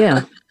 Oh,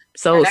 yeah.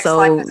 So your next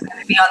life is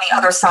going to be on the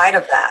other side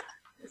of that.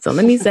 So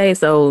let me say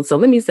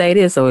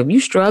this. So if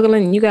you're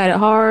struggling and you got it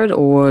hard,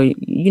 or,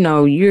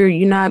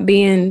 you're not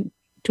being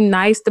too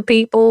nice to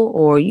people,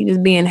 or you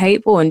just being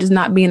hateful and just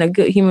not being a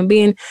good human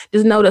being,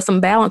 just know that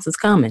some balance is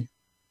coming.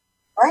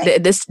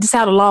 Right. This is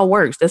how the law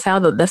works. That's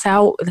how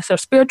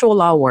spiritual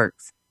law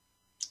works.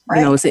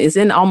 Right. It's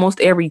in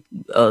almost every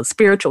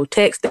spiritual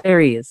text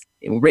there is,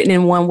 written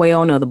in one way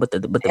or another, but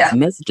the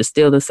message is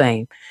still the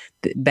same.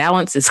 The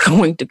balance is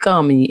going to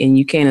come, and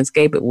you can't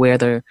escape it,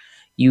 whether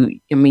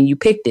you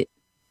picked it.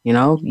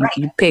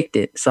 You picked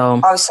it. So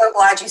I was so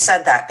glad you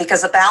said that,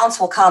 because the balance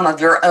will come of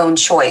your own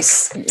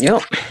choice.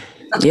 Yep.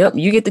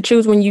 You get to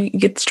choose when you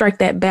get to strike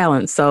that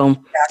balance. So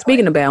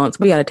Speaking of balance,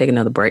 we got to take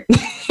another break.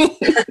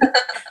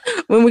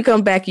 When we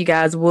come back, you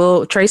guys,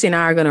 Tracy and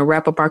I are going to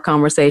wrap up our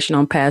conversation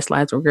on past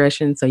lives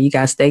regression. So you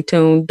guys stay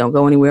tuned. Don't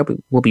go anywhere.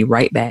 We'll be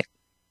right back.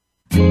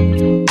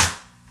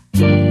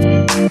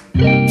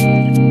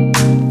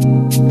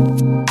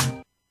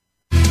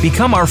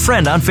 Become our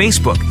friend on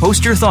Facebook.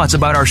 Post your thoughts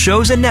about our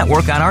shows and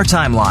network on our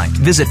timeline.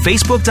 Visit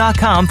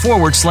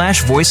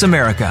facebook.com/Voice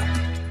America.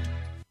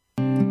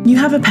 You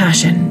have a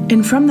passion,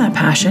 and from that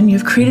passion,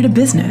 you've created a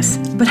business.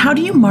 But how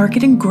do you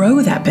market and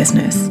grow that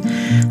business?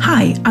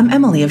 Hi, I'm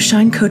Emily of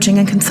Shine Coaching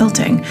and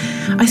Consulting.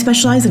 I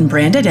specialize in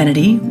brand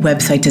identity,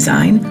 website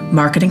design,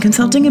 marketing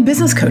consulting, and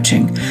business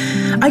coaching.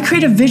 I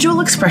create a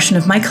visual expression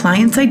of my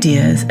clients'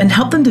 ideas and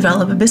help them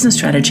develop a business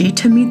strategy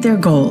to meet their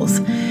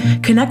goals.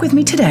 Connect with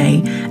me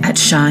today at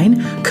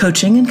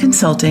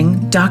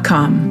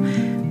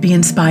shinecoachingandconsulting.com. Be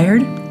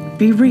inspired,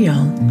 be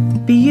real,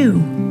 be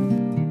you.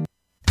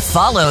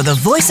 Follow the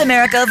Voice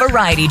America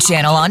Variety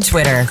channel on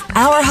Twitter.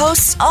 Our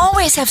hosts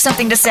always have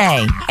something to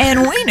say,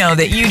 and we know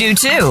that you do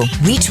too.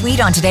 We tweet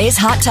on today's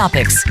hot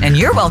topics, and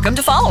you're welcome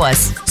to follow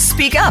us.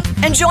 Speak up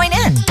and join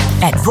in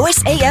at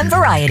Voice AM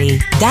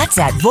Variety. That's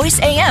at Voice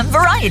AM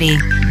Variety.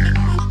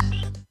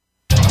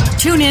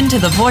 Tune in to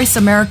the Voice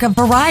America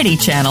Variety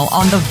channel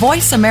on the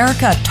Voice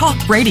America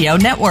Talk Radio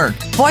Network.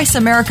 Voice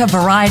America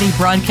Variety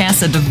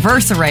broadcasts a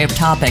diverse array of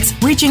topics,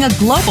 reaching a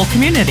global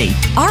community.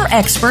 Our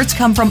experts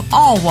come from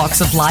all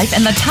walks of life,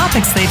 and the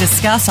topics they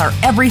discuss are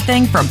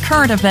everything from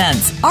current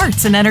events,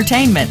 arts and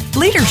entertainment,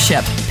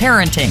 leadership,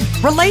 parenting,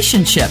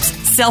 relationships,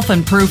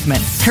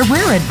 self-improvement,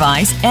 career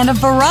advice, and a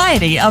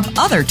variety of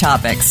other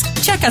topics.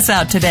 Check us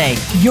out today.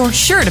 You're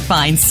sure to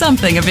find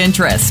something of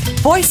interest.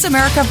 Voice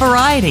America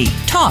Variety.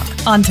 Talk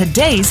on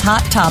today's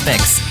hot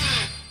topics.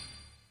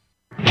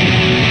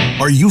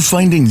 Are you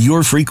finding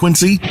your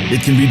frequency?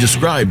 It can be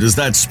described as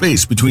that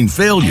space between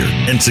failure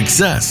and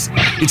success.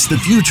 It's the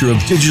future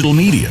of digital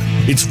media.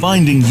 It's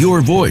finding your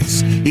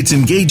voice. It's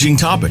engaging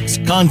topics,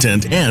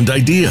 content, and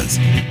ideas.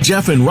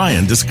 Jeff and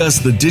Ryan discuss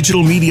the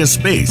digital media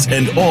space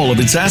and all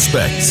of its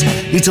aspects.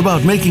 It's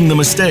about making the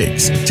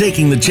mistakes,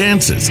 taking the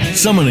chances,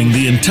 summoning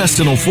the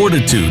intestinal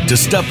fortitude to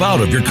step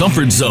out of your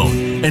comfort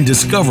zone, and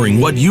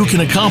discovering what you can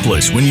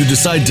accomplish when you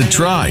decide to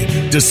try,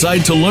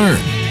 decide to learn,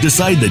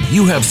 decide that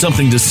you have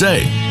something to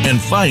say,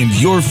 and find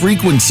your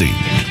frequency.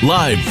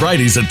 Live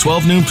Fridays at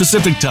 12 noon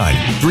Pacific Time,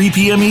 3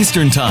 p.m.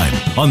 Eastern Time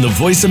on the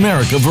Voice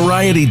America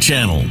Variety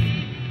Channel.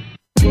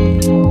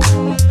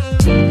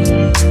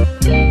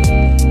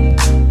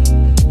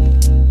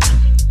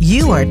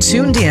 You are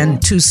tuned in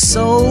to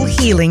Soul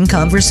Healing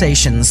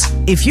Conversations.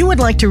 If you would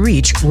like to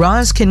reach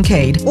Roz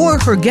Kincaid or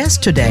her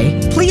guest today,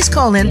 please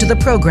call into the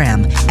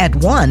program at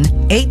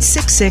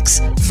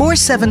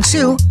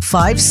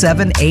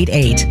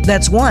 1-866-472-5788.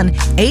 That's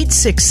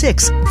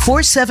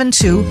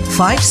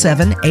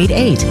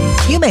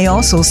 1-866-472-5788. You may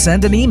also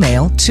send an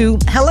email to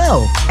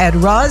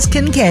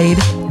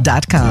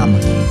hello@rozkincaid.com.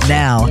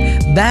 Now,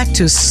 back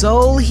to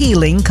Soul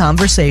Healing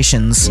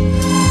Conversations.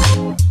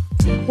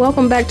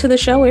 Welcome back to the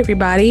show,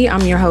 everybody.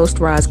 I'm your host,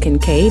 Roz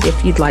Kincaid.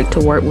 If you'd like to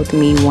work with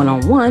me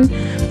one-on-one,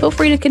 feel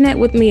free to connect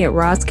with me at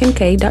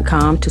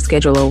rozkincaid.com to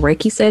schedule a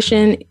Reiki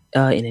session,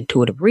 an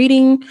intuitive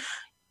reading.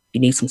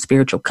 You need some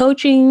spiritual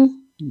coaching.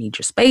 You need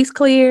your space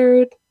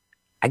cleared.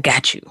 I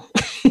got you.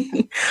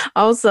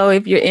 Also,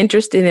 if you're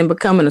interested in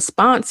becoming a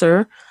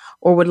sponsor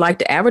or would like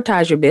to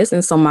advertise your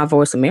business on my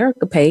Voice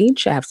America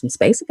page, I have some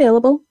space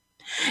available.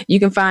 You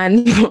can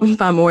find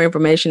more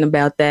information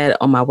about that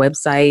on my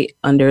website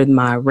under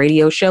my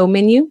radio show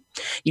menu.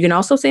 You can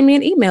also send me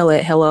an email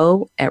at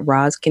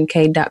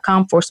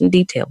hello@rozkincaid.com for some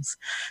details.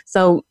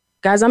 So,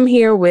 guys, I'm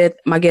here with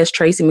my guest,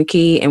 Tracy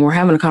McKee, and we're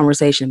having a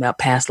conversation about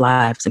past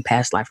lives and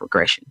past life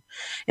regression.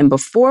 And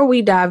before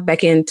we dive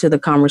back into the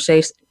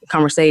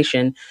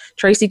conversation,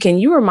 Tracy, can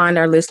you remind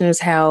our listeners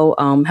how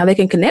they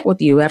can connect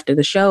with you after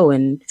the show?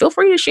 And feel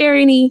free to share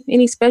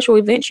any special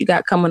events you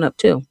got coming up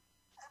too.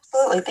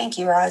 Absolutely. Thank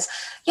you, Roz.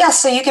 Yeah,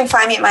 so you can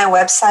find me at my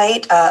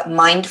website,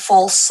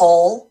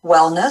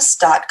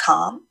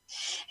 mindfulsoulwellness.com,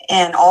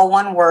 and all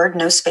one word,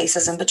 no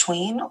spaces in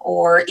between,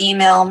 or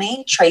email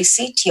me,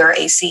 Tracy,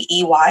 Tracey,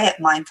 at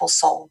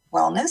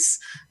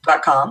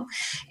mindfulsoulwellness.com.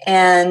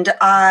 And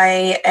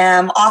I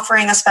am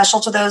offering a special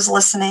to those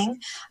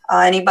listening.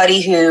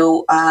 Anybody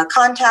who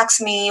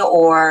contacts me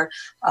or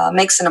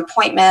makes an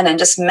appointment and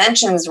just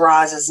mentions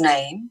Roz's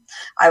name,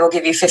 I will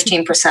give you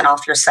 15%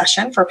 off your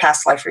session for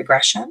past life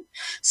regression.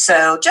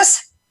 So just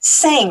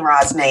saying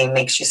Roz's name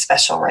makes you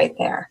special right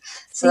there.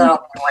 So that'll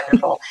be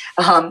wonderful.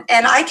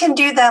 And I can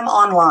do them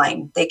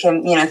online. They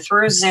can,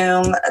 through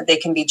Zoom, they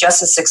can be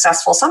just as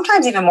successful,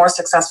 sometimes even more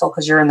successful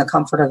because you're in the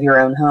comfort of your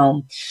own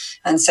home.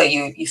 And so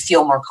you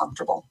feel more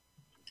comfortable.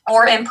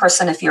 Or in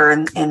person if you're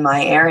in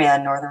my area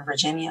in Northern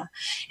Virginia.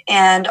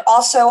 And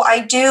also I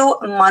do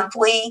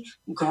monthly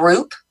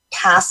group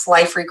past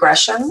life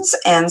regressions.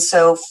 And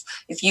so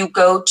if you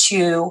go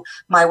to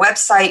my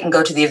website and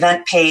go to the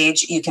event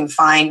page, you can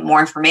find more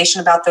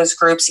information about those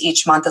groups.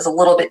 Each month is a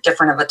little bit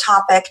different of a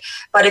topic.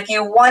 But if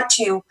you want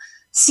to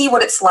see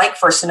what it's like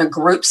first in a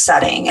group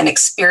setting and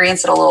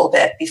experience it a little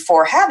bit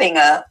before having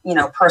a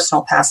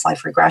personal past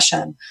life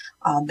regression,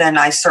 then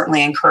I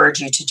certainly encourage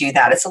you to do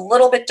that. It's a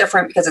little bit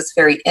different because it's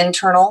very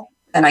internal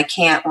and I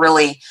can't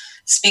really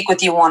speak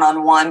with you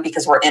one-on-one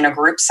because we're in a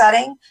group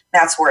setting.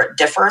 That's where it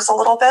differs a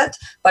little bit,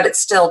 but it's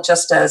still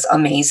just as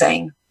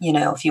amazing,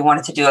 if you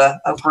wanted to do a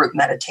group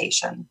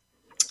meditation.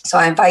 So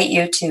I invite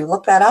you to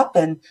look that up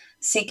and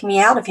seek me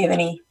out if you have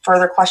any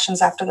further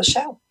questions after the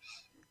show.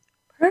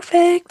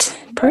 Perfect.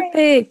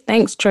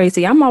 Thanks,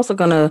 Tracy. I'm also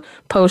going to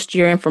post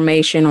your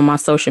information on my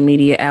social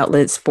media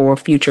outlets for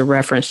future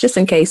reference, just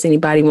in case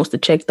anybody wants to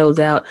check those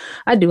out.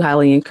 I do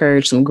highly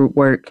encourage some group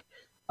work,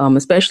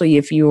 especially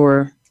if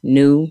you're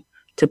new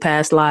to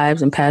past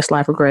lives and past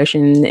life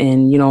regression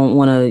and you don't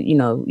want to,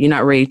 you're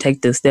not ready to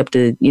take the step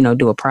to,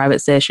 do a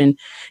private session.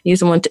 You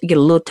just want to get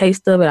a little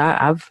taste of it.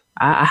 I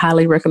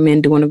highly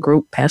recommend doing a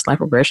group past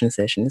life regression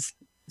session. It's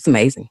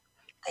amazing.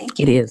 Thank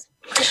you. It is.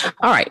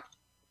 All right.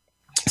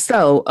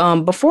 So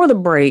before the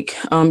break,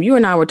 you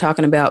and I were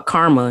talking about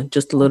karma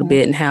just a little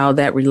bit and how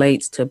that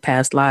relates to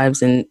past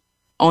lives. And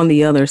on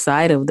the other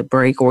side of the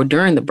break, or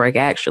during the break,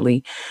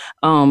 actually,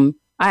 I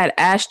had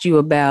asked you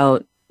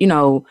about,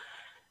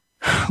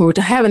 we're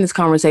having this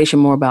conversation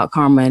more about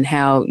karma and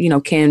how,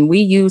 can we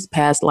use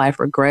past life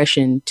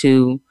regression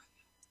to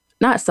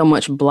not so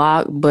much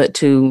block, but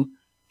to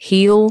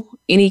heal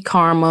any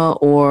karma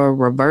or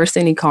reverse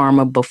any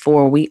karma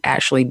before we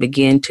actually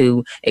begin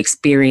to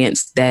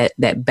experience that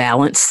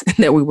balance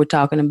that we were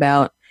talking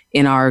about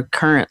in our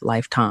current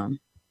lifetime?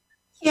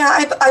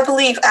 Yeah, I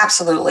believe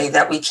absolutely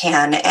that we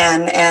can.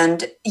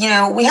 And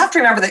we have to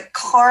remember that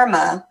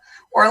karma,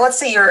 or let's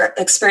say you're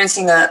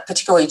experiencing a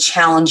particularly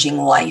challenging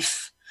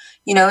life,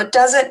 it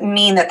doesn't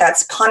mean that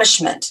that's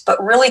punishment,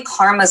 but really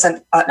karma is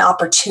an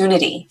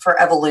opportunity for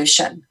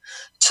evolution,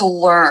 to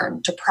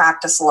learn, to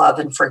practice love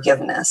and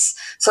forgiveness.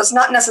 So it's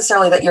not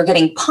necessarily that you're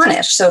getting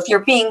punished. So if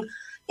you're being,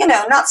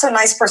 not so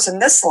nice person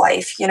this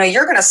life,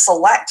 you're going to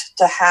select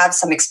to have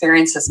some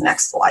experiences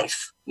next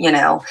life,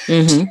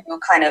 to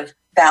kind of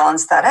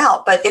balance that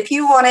out. But if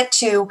you wanted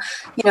to,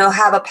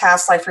 have a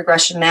past life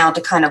regression now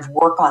to kind of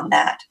work on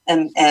that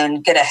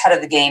and get ahead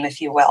of the game, if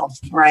you will,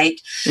 right?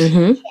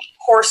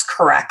 Course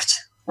correct,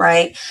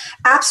 right?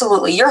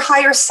 Absolutely. Your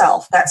higher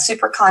self, that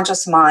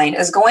superconscious mind,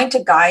 is going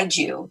to guide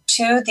you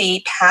to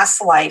the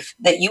past life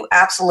that you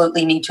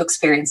absolutely need to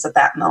experience at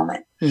that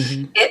moment.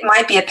 It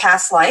might be a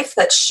past life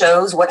that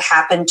shows what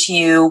happened to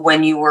you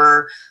when you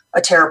were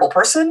a terrible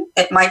person.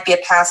 It might be a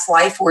past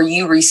life where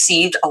you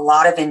received a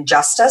lot of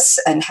injustice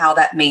and how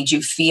that made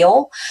you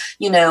feel.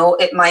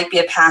 It might be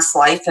a past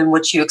life in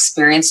which you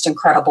experienced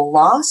incredible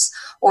loss,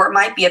 or it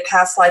might be a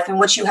past life in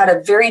which you had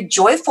a very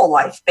joyful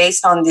life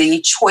based on the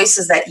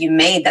choices that you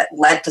made that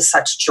led to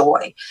such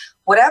joy.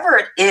 Whatever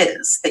it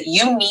is that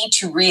you need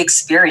to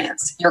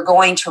re-experience, you're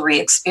going to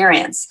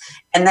re-experience,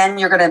 and then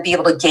you're going to be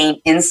able to gain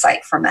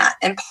insight from that.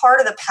 And part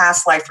of the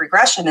past life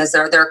regression is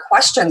there are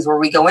questions where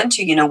we go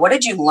into, what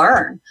did you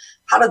learn?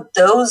 How do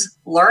those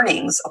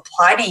learnings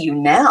apply to you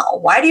now?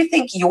 Why do you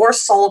think your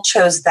soul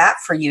chose that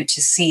for you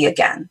to see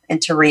again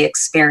and to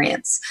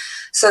re-experience?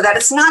 So that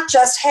it's not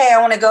just, hey,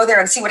 I want to go there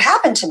and see what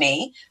happened to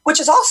me, which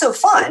is also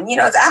fun. It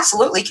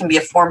absolutely can be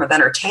a form of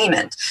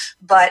entertainment.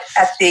 But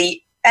at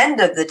the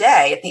end of the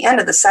day, at the end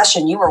of the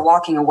session, you are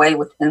walking away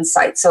with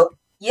insight. So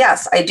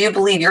yes, I do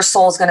believe your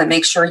soul is going to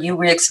make sure you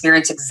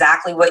re-experience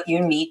exactly what you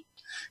need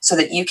so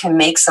that you can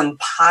make some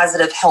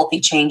positive, healthy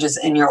changes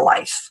in your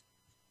life.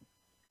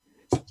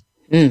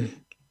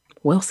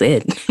 Well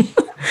said.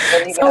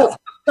 So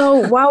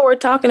while we're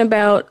talking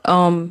about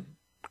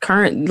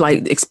current,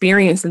 like,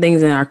 experience and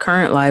things in our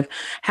current life,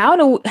 how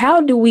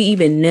do we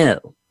even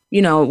know?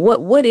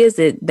 What is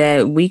it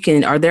that we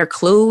can? Are there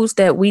clues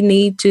that we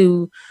need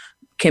to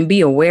can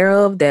be aware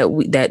of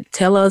that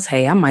tell us,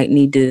 hey, I might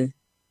need to,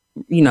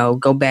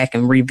 go back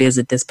and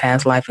revisit this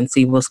past life and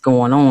see what's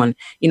going on?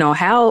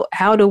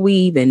 How do we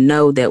even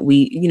know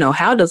that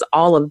how does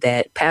all of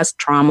that past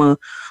trauma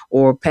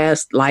or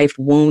past life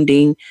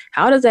wounding,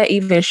 how does that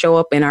even show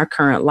up in our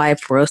current life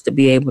for us to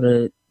be able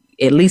to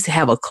at least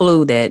have a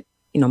clue that,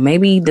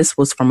 maybe this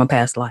was from a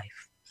past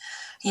life?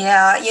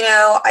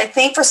 Yeah, I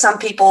think for some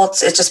people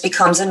it just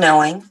becomes a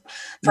knowing.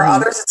 For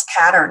others, it's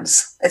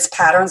patterns. It's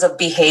patterns of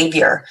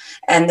behavior,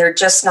 and they're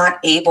just not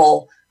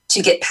able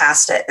to get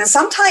past it. And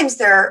sometimes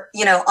they're,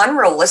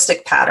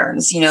 unrealistic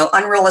patterns,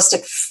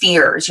 unrealistic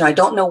fears. I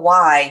don't know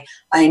why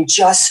I'm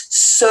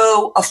just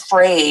so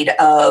afraid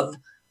of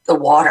the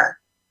water.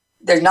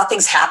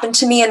 Nothing's happened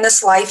to me in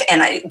this life,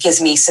 and it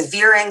gives me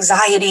severe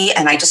anxiety,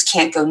 and I just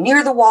can't go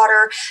near the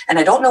water. And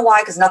I don't know why,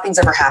 because nothing's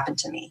ever happened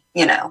to me,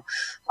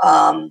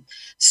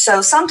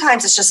 So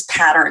sometimes it's just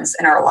patterns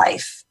in our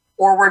life.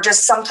 Or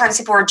sometimes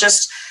people are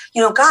just,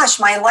 gosh,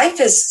 my life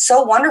is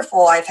so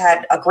wonderful. I've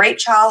had a great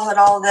childhood,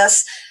 all of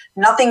this.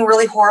 Nothing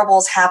really horrible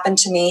has happened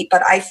to me,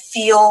 but I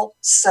feel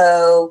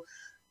so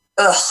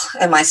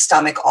in my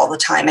stomach all the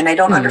time, and I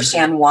don't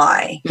understand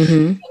why.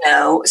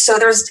 So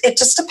it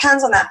just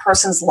depends on that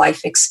person's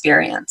life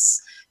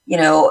experience.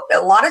 A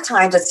lot of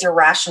times it's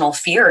irrational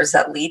fears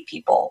that lead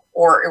people,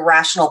 or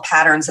irrational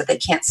patterns that they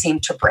can't seem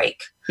to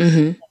break.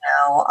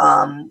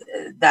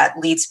 That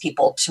leads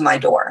people to my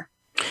door.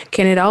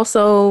 Can it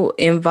also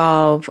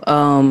involve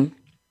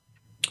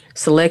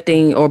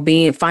selecting or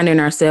finding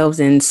ourselves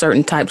in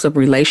certain types of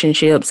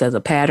relationships as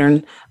a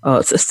pattern?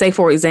 Say,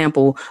 for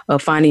example,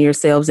 finding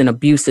yourselves in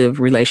abusive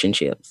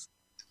relationships.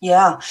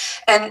 Yeah.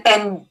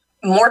 And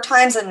more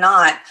times than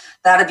not,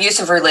 that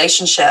abusive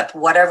relationship,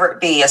 whatever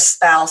it be, a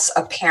spouse,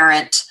 a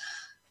parent,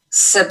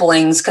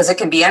 siblings, because it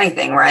can be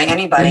anything, right?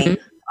 Anybody.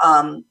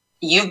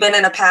 You've been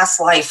in a past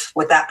life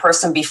with that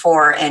person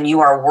before, and you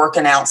are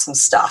working out some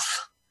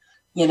stuff.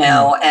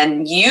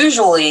 And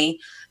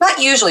not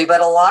usually,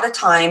 but a lot of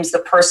times the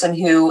person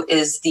who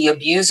is the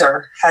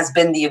abuser has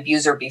been the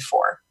abuser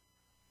before,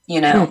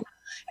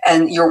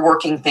 and you're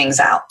working things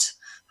out.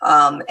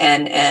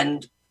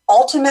 And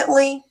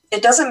ultimately,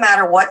 it doesn't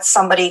matter what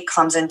somebody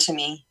comes into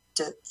me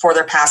for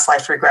their past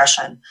life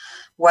regression,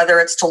 whether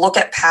it's to look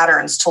at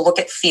patterns, to look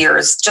at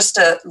fears, just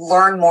to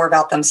learn more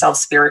about themselves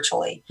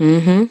spiritually.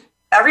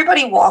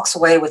 Everybody walks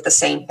away with the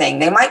same thing.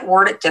 They might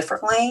word it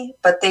differently,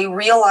 but they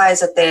realize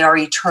that they are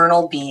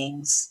eternal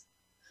beings,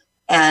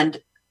 and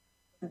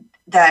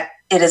that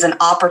it is an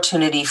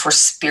opportunity for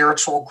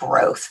spiritual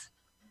growth,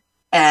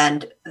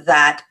 and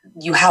that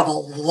you have a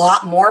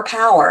lot more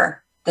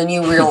power than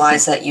you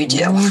realize that you do.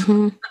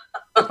 Mm-hmm.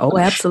 Oh,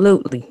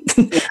 absolutely.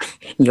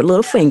 Your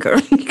little finger,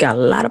 you got a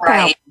lot of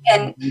power. Right.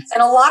 And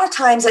a lot of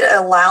times it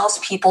allows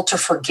people to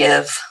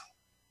forgive.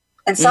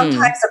 And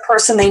sometimes the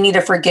person they need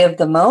to forgive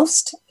the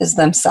most is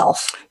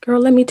themselves.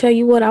 Girl, let me tell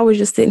you what, I was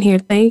just sitting here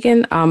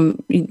thinking,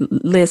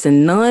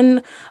 listen,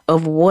 none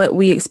of what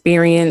we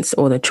experience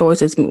or the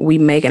choices we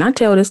make, and I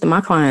tell this to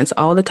my clients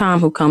all the time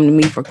who come to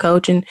me for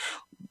coaching,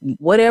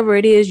 whatever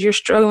it is you're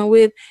struggling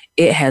with,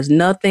 it has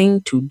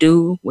nothing to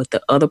do with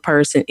the other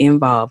person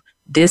involved.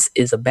 This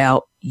is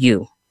about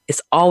you.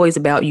 It's always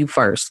about you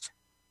first.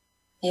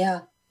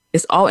 Yeah.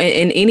 It's all,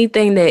 and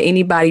anything that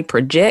anybody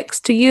projects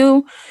to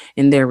you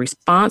and their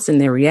response and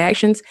their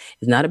reactions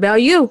is not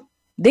about you.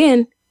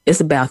 Then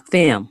it's about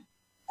them.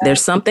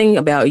 There's something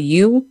about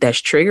you that's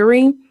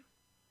triggering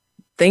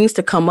things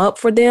to come up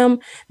for them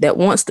that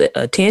wants the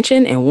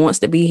attention and wants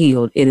to be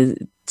healed. It is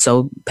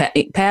so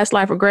past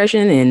life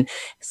regression and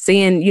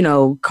seeing,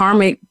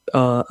 karmic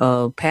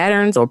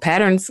patterns or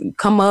patterns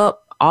come up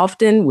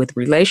often with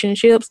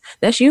relationships.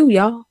 That's you,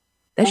 y'all.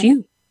 That's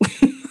you.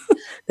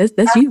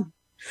 that's you.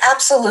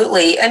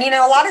 Absolutely. And,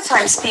 a lot of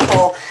times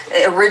people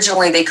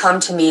originally they come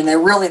to me and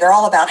they're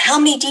all about how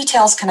many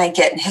details can I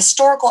get and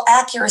historical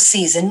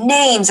accuracies and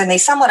names. And they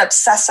somewhat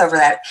obsess over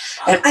that.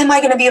 And am I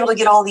going to be able to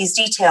get all these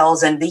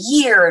details and the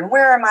year and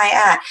where am I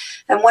at?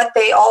 And what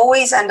they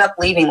always end up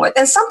leaving with.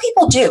 And some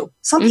people do.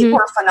 Some people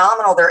are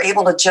phenomenal. They're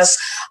able to just,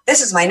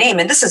 this is my name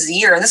and this is the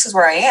year and this is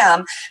where I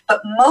am.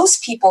 But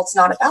most people, it's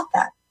not about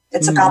that.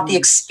 It's about the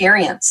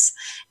experience.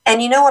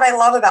 And you know what I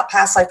love about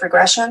past life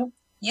regression?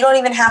 You don't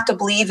even have to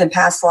believe in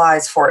past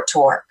lives for it to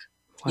work.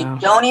 Wow. You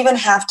don't even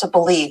have to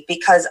believe,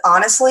 because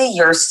honestly,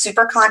 your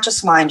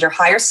superconscious mind, your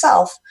higher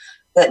self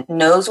that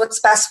knows what's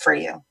best for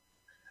you,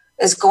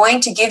 is going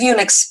to give you an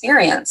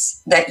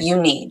experience that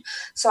you need.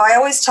 So I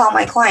always tell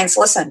my clients,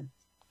 listen,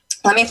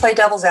 let me play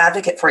devil's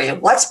advocate for you.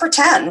 Let's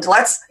pretend,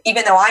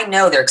 even though I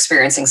know they're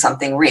experiencing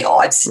something real,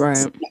 I've seen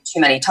it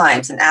too many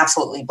times and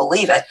absolutely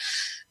believe it.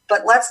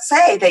 But let's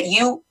say that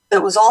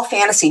it was all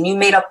fantasy and you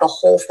made up the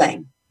whole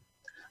thing.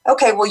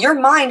 Okay, well, your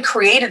mind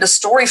created a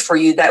story for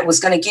you that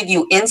was going to give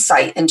you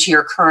insight into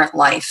your current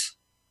life.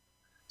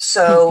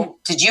 So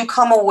did you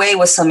come away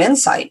with some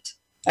insight?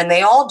 And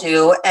they all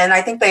do. And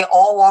I think they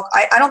all walk.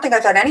 I don't think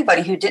I've had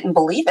anybody who didn't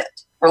believe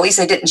it, or at least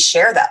they didn't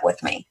share that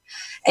with me.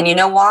 And you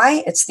know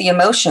why? It's the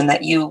emotion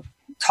that you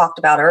talked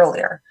about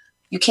earlier.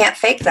 You can't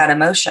fake that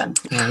emotion.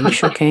 Yeah, you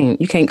sure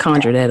can't. You can't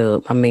conjure that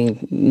up. I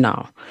mean,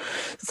 no.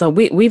 So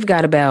we've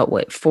got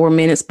about 4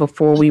 minutes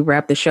before we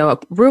wrap the show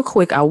up. Real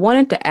quick, I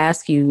wanted to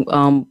ask you,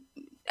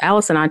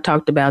 Alice and I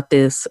talked about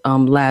this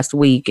last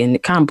week, and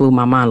it kind of blew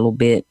my mind a little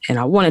bit. And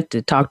I wanted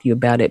to talk to you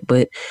about it.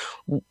 But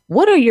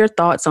what are your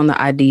thoughts on the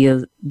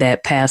idea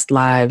that past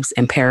lives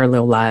and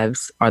parallel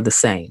lives are the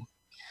same?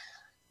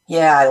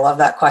 Yeah, I love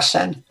that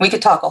question. We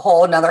could talk a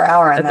whole another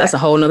hour on that. That's a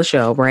whole nother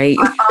show, right?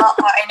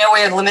 I know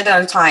we're limited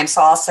on time,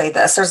 so I'll say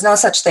this. There's no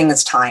such thing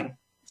as time.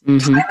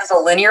 Mm-hmm. Time is a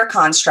linear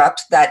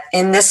construct that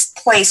in this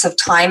place of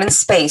time and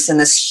space, in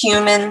this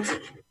human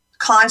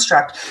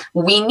construct,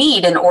 we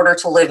need in order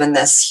to live in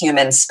this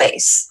human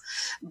space.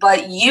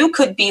 But you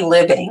could be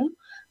living,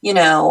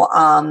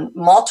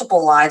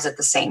 multiple lives at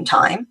the same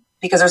time,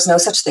 because there's no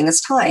such thing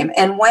as time.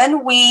 And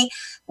when we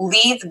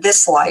leave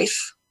this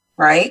life,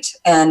 right,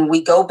 and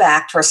we go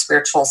back to our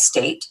spiritual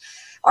state,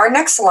 our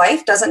next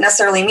life doesn't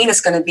necessarily mean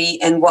it's going to be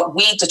in what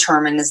we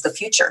determine is the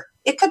future.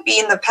 It could be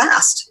in the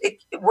past.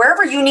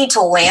 Wherever you need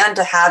to land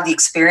to have the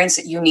experience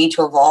that you need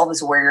to evolve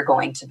is where you're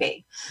going to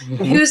be.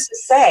 Mm-hmm. Who's to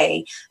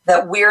say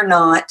that we're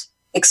not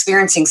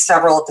experiencing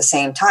several at the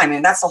same time? I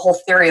mean, that's the whole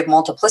theory of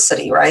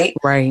multiplicity, right?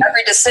 Right.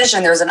 Every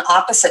decision, there's an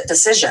opposite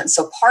decision.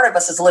 So part of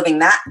us is living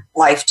that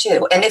life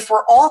too. And if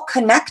we're all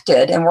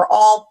connected and we're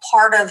all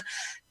part of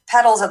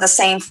petals of the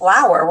same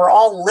flower, we're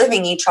all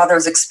living each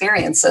other's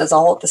experiences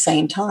all at the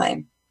same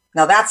time.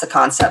 Now that's a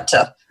concept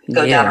to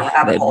go down a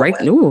rabbit hole.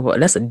 Ooh,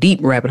 that's a deep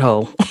rabbit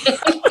hole.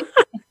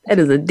 That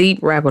is a deep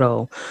rabbit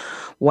hole.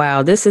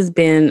 Wow, this has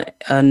been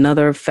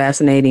another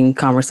fascinating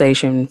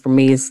conversation for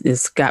me.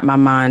 It's got my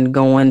mind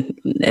going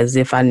as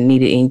if I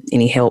needed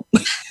any help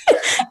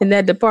in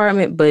that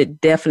department.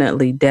 But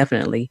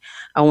definitely,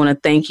 I want to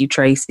thank you,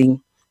 Tracy,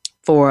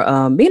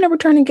 for being a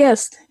returning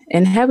guest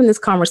and having this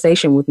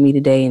conversation with me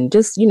today, and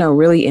just,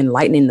 really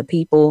enlightening the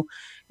people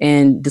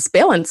and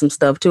dispelling some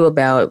stuff too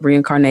about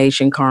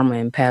reincarnation, karma,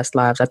 and past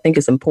lives. I think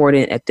it's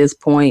important at this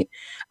point.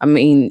 I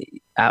mean,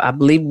 I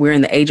believe we're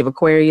in the age of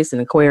Aquarius,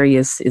 and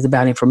Aquarius is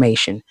about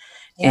information.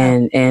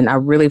 Yeah. And I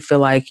really feel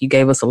like you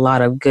gave us a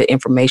lot of good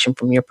information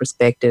from your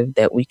perspective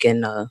that we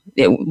can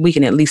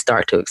at least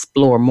start to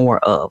explore more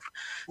of.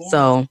 Yeah.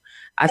 So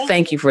I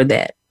thank you for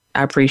that.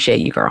 I appreciate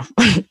you, girl.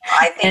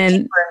 I thank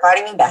you for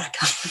inviting me back.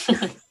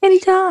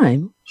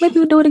 Anytime. Maybe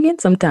we'll do it again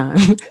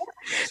sometime.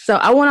 So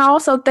I want to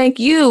also thank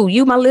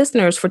you, my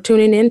listeners, for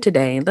tuning in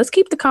today. Let's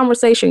keep the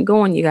conversation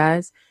going, you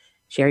guys.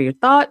 Share your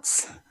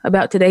thoughts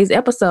about today's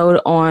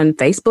episode on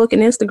Facebook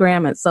and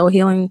Instagram at Soul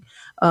Healing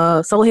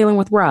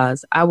with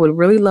Roz. I would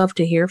really love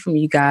to hear from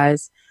you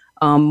guys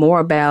more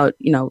about,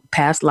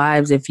 past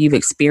lives, if you've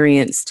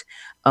experienced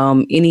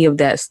any of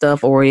that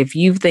stuff, or if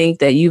you think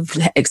that you've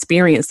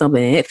experienced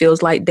something and it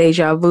feels like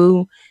deja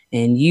vu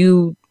and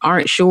you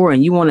aren't sure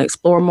and you want to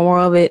explore more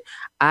of it.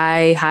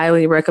 I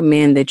highly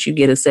recommend that you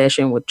get a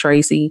session with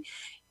Tracy.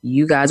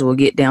 You guys will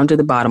get down to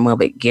the bottom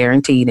of it,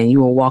 guaranteed, and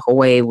you will walk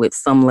away with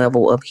some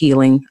level of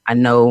healing. I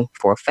know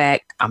for a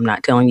fact. I'm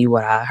not telling you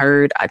what I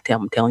heard.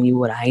 I'm telling you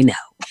what I know.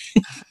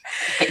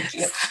 Thank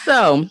you.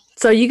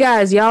 So you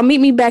guys, y'all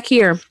meet me back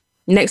here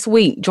next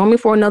week. Join me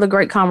for another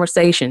great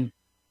conversation.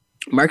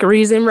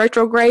 Mercury's in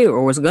retrograde,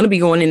 or was going to be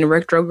going into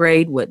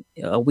retrograde, about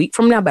a week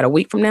from now,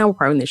 we're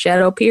probably in the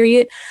shadow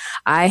period.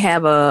 I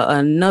have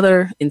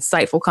another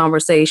insightful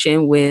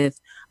conversation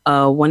with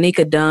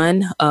Wanika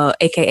Dunn,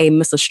 aka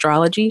Miss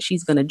Astrology.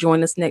 She's going to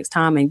join us next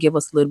time and give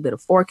us a little bit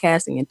of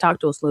forecasting and talk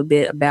to us a little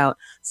bit about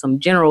some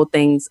general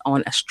things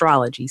on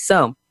astrology.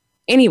 So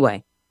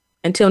anyway,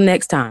 until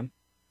next time,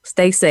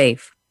 stay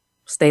safe,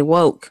 stay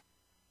woke,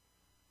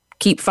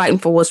 keep fighting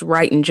for what's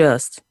right and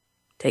just.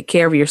 Take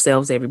care of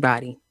yourselves,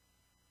 everybody.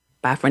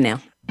 Bye for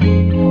now.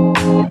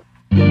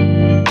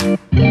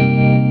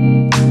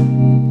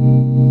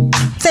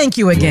 Thank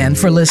you again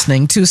for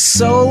listening to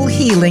Soul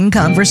Healing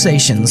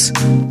Conversations.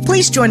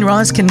 Please join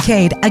Roz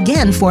Kincaid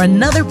again for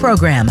another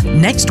program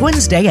next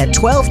Wednesday at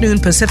 12 noon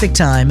Pacific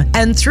Time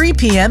and 3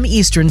 p.m.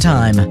 Eastern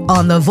Time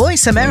on the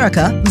Voice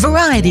America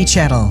Variety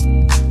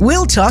Channel.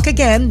 We'll talk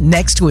again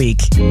next week.